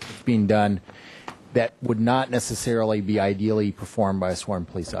work that's being done that would not necessarily be ideally performed by a sworn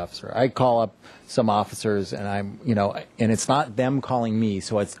police officer. I call up some officers, and and it's not them calling me,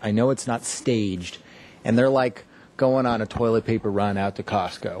 so I know it's not staged, and they're like going on a toilet paper run out to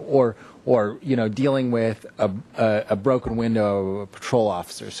Costco, or dealing with a broken window of a patrol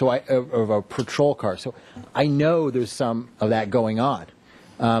officer, of a patrol car. So I know there's some of that going on,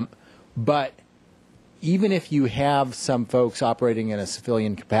 but even if you have some folks operating in a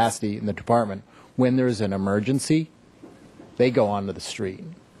civilian capacity in the department, when there's an emergency, they go onto the street.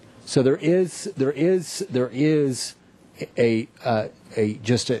 So there is an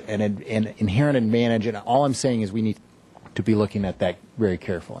inherent advantage, and all I'm saying is we need to be looking at that very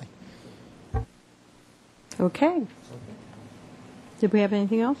carefully. Okay. Did we have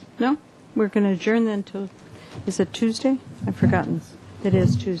anything else? No? We're going to adjourn then till, is it Tuesday? I've forgotten. It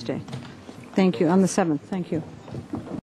is Tuesday. Thank you. On the 7th. Thank you.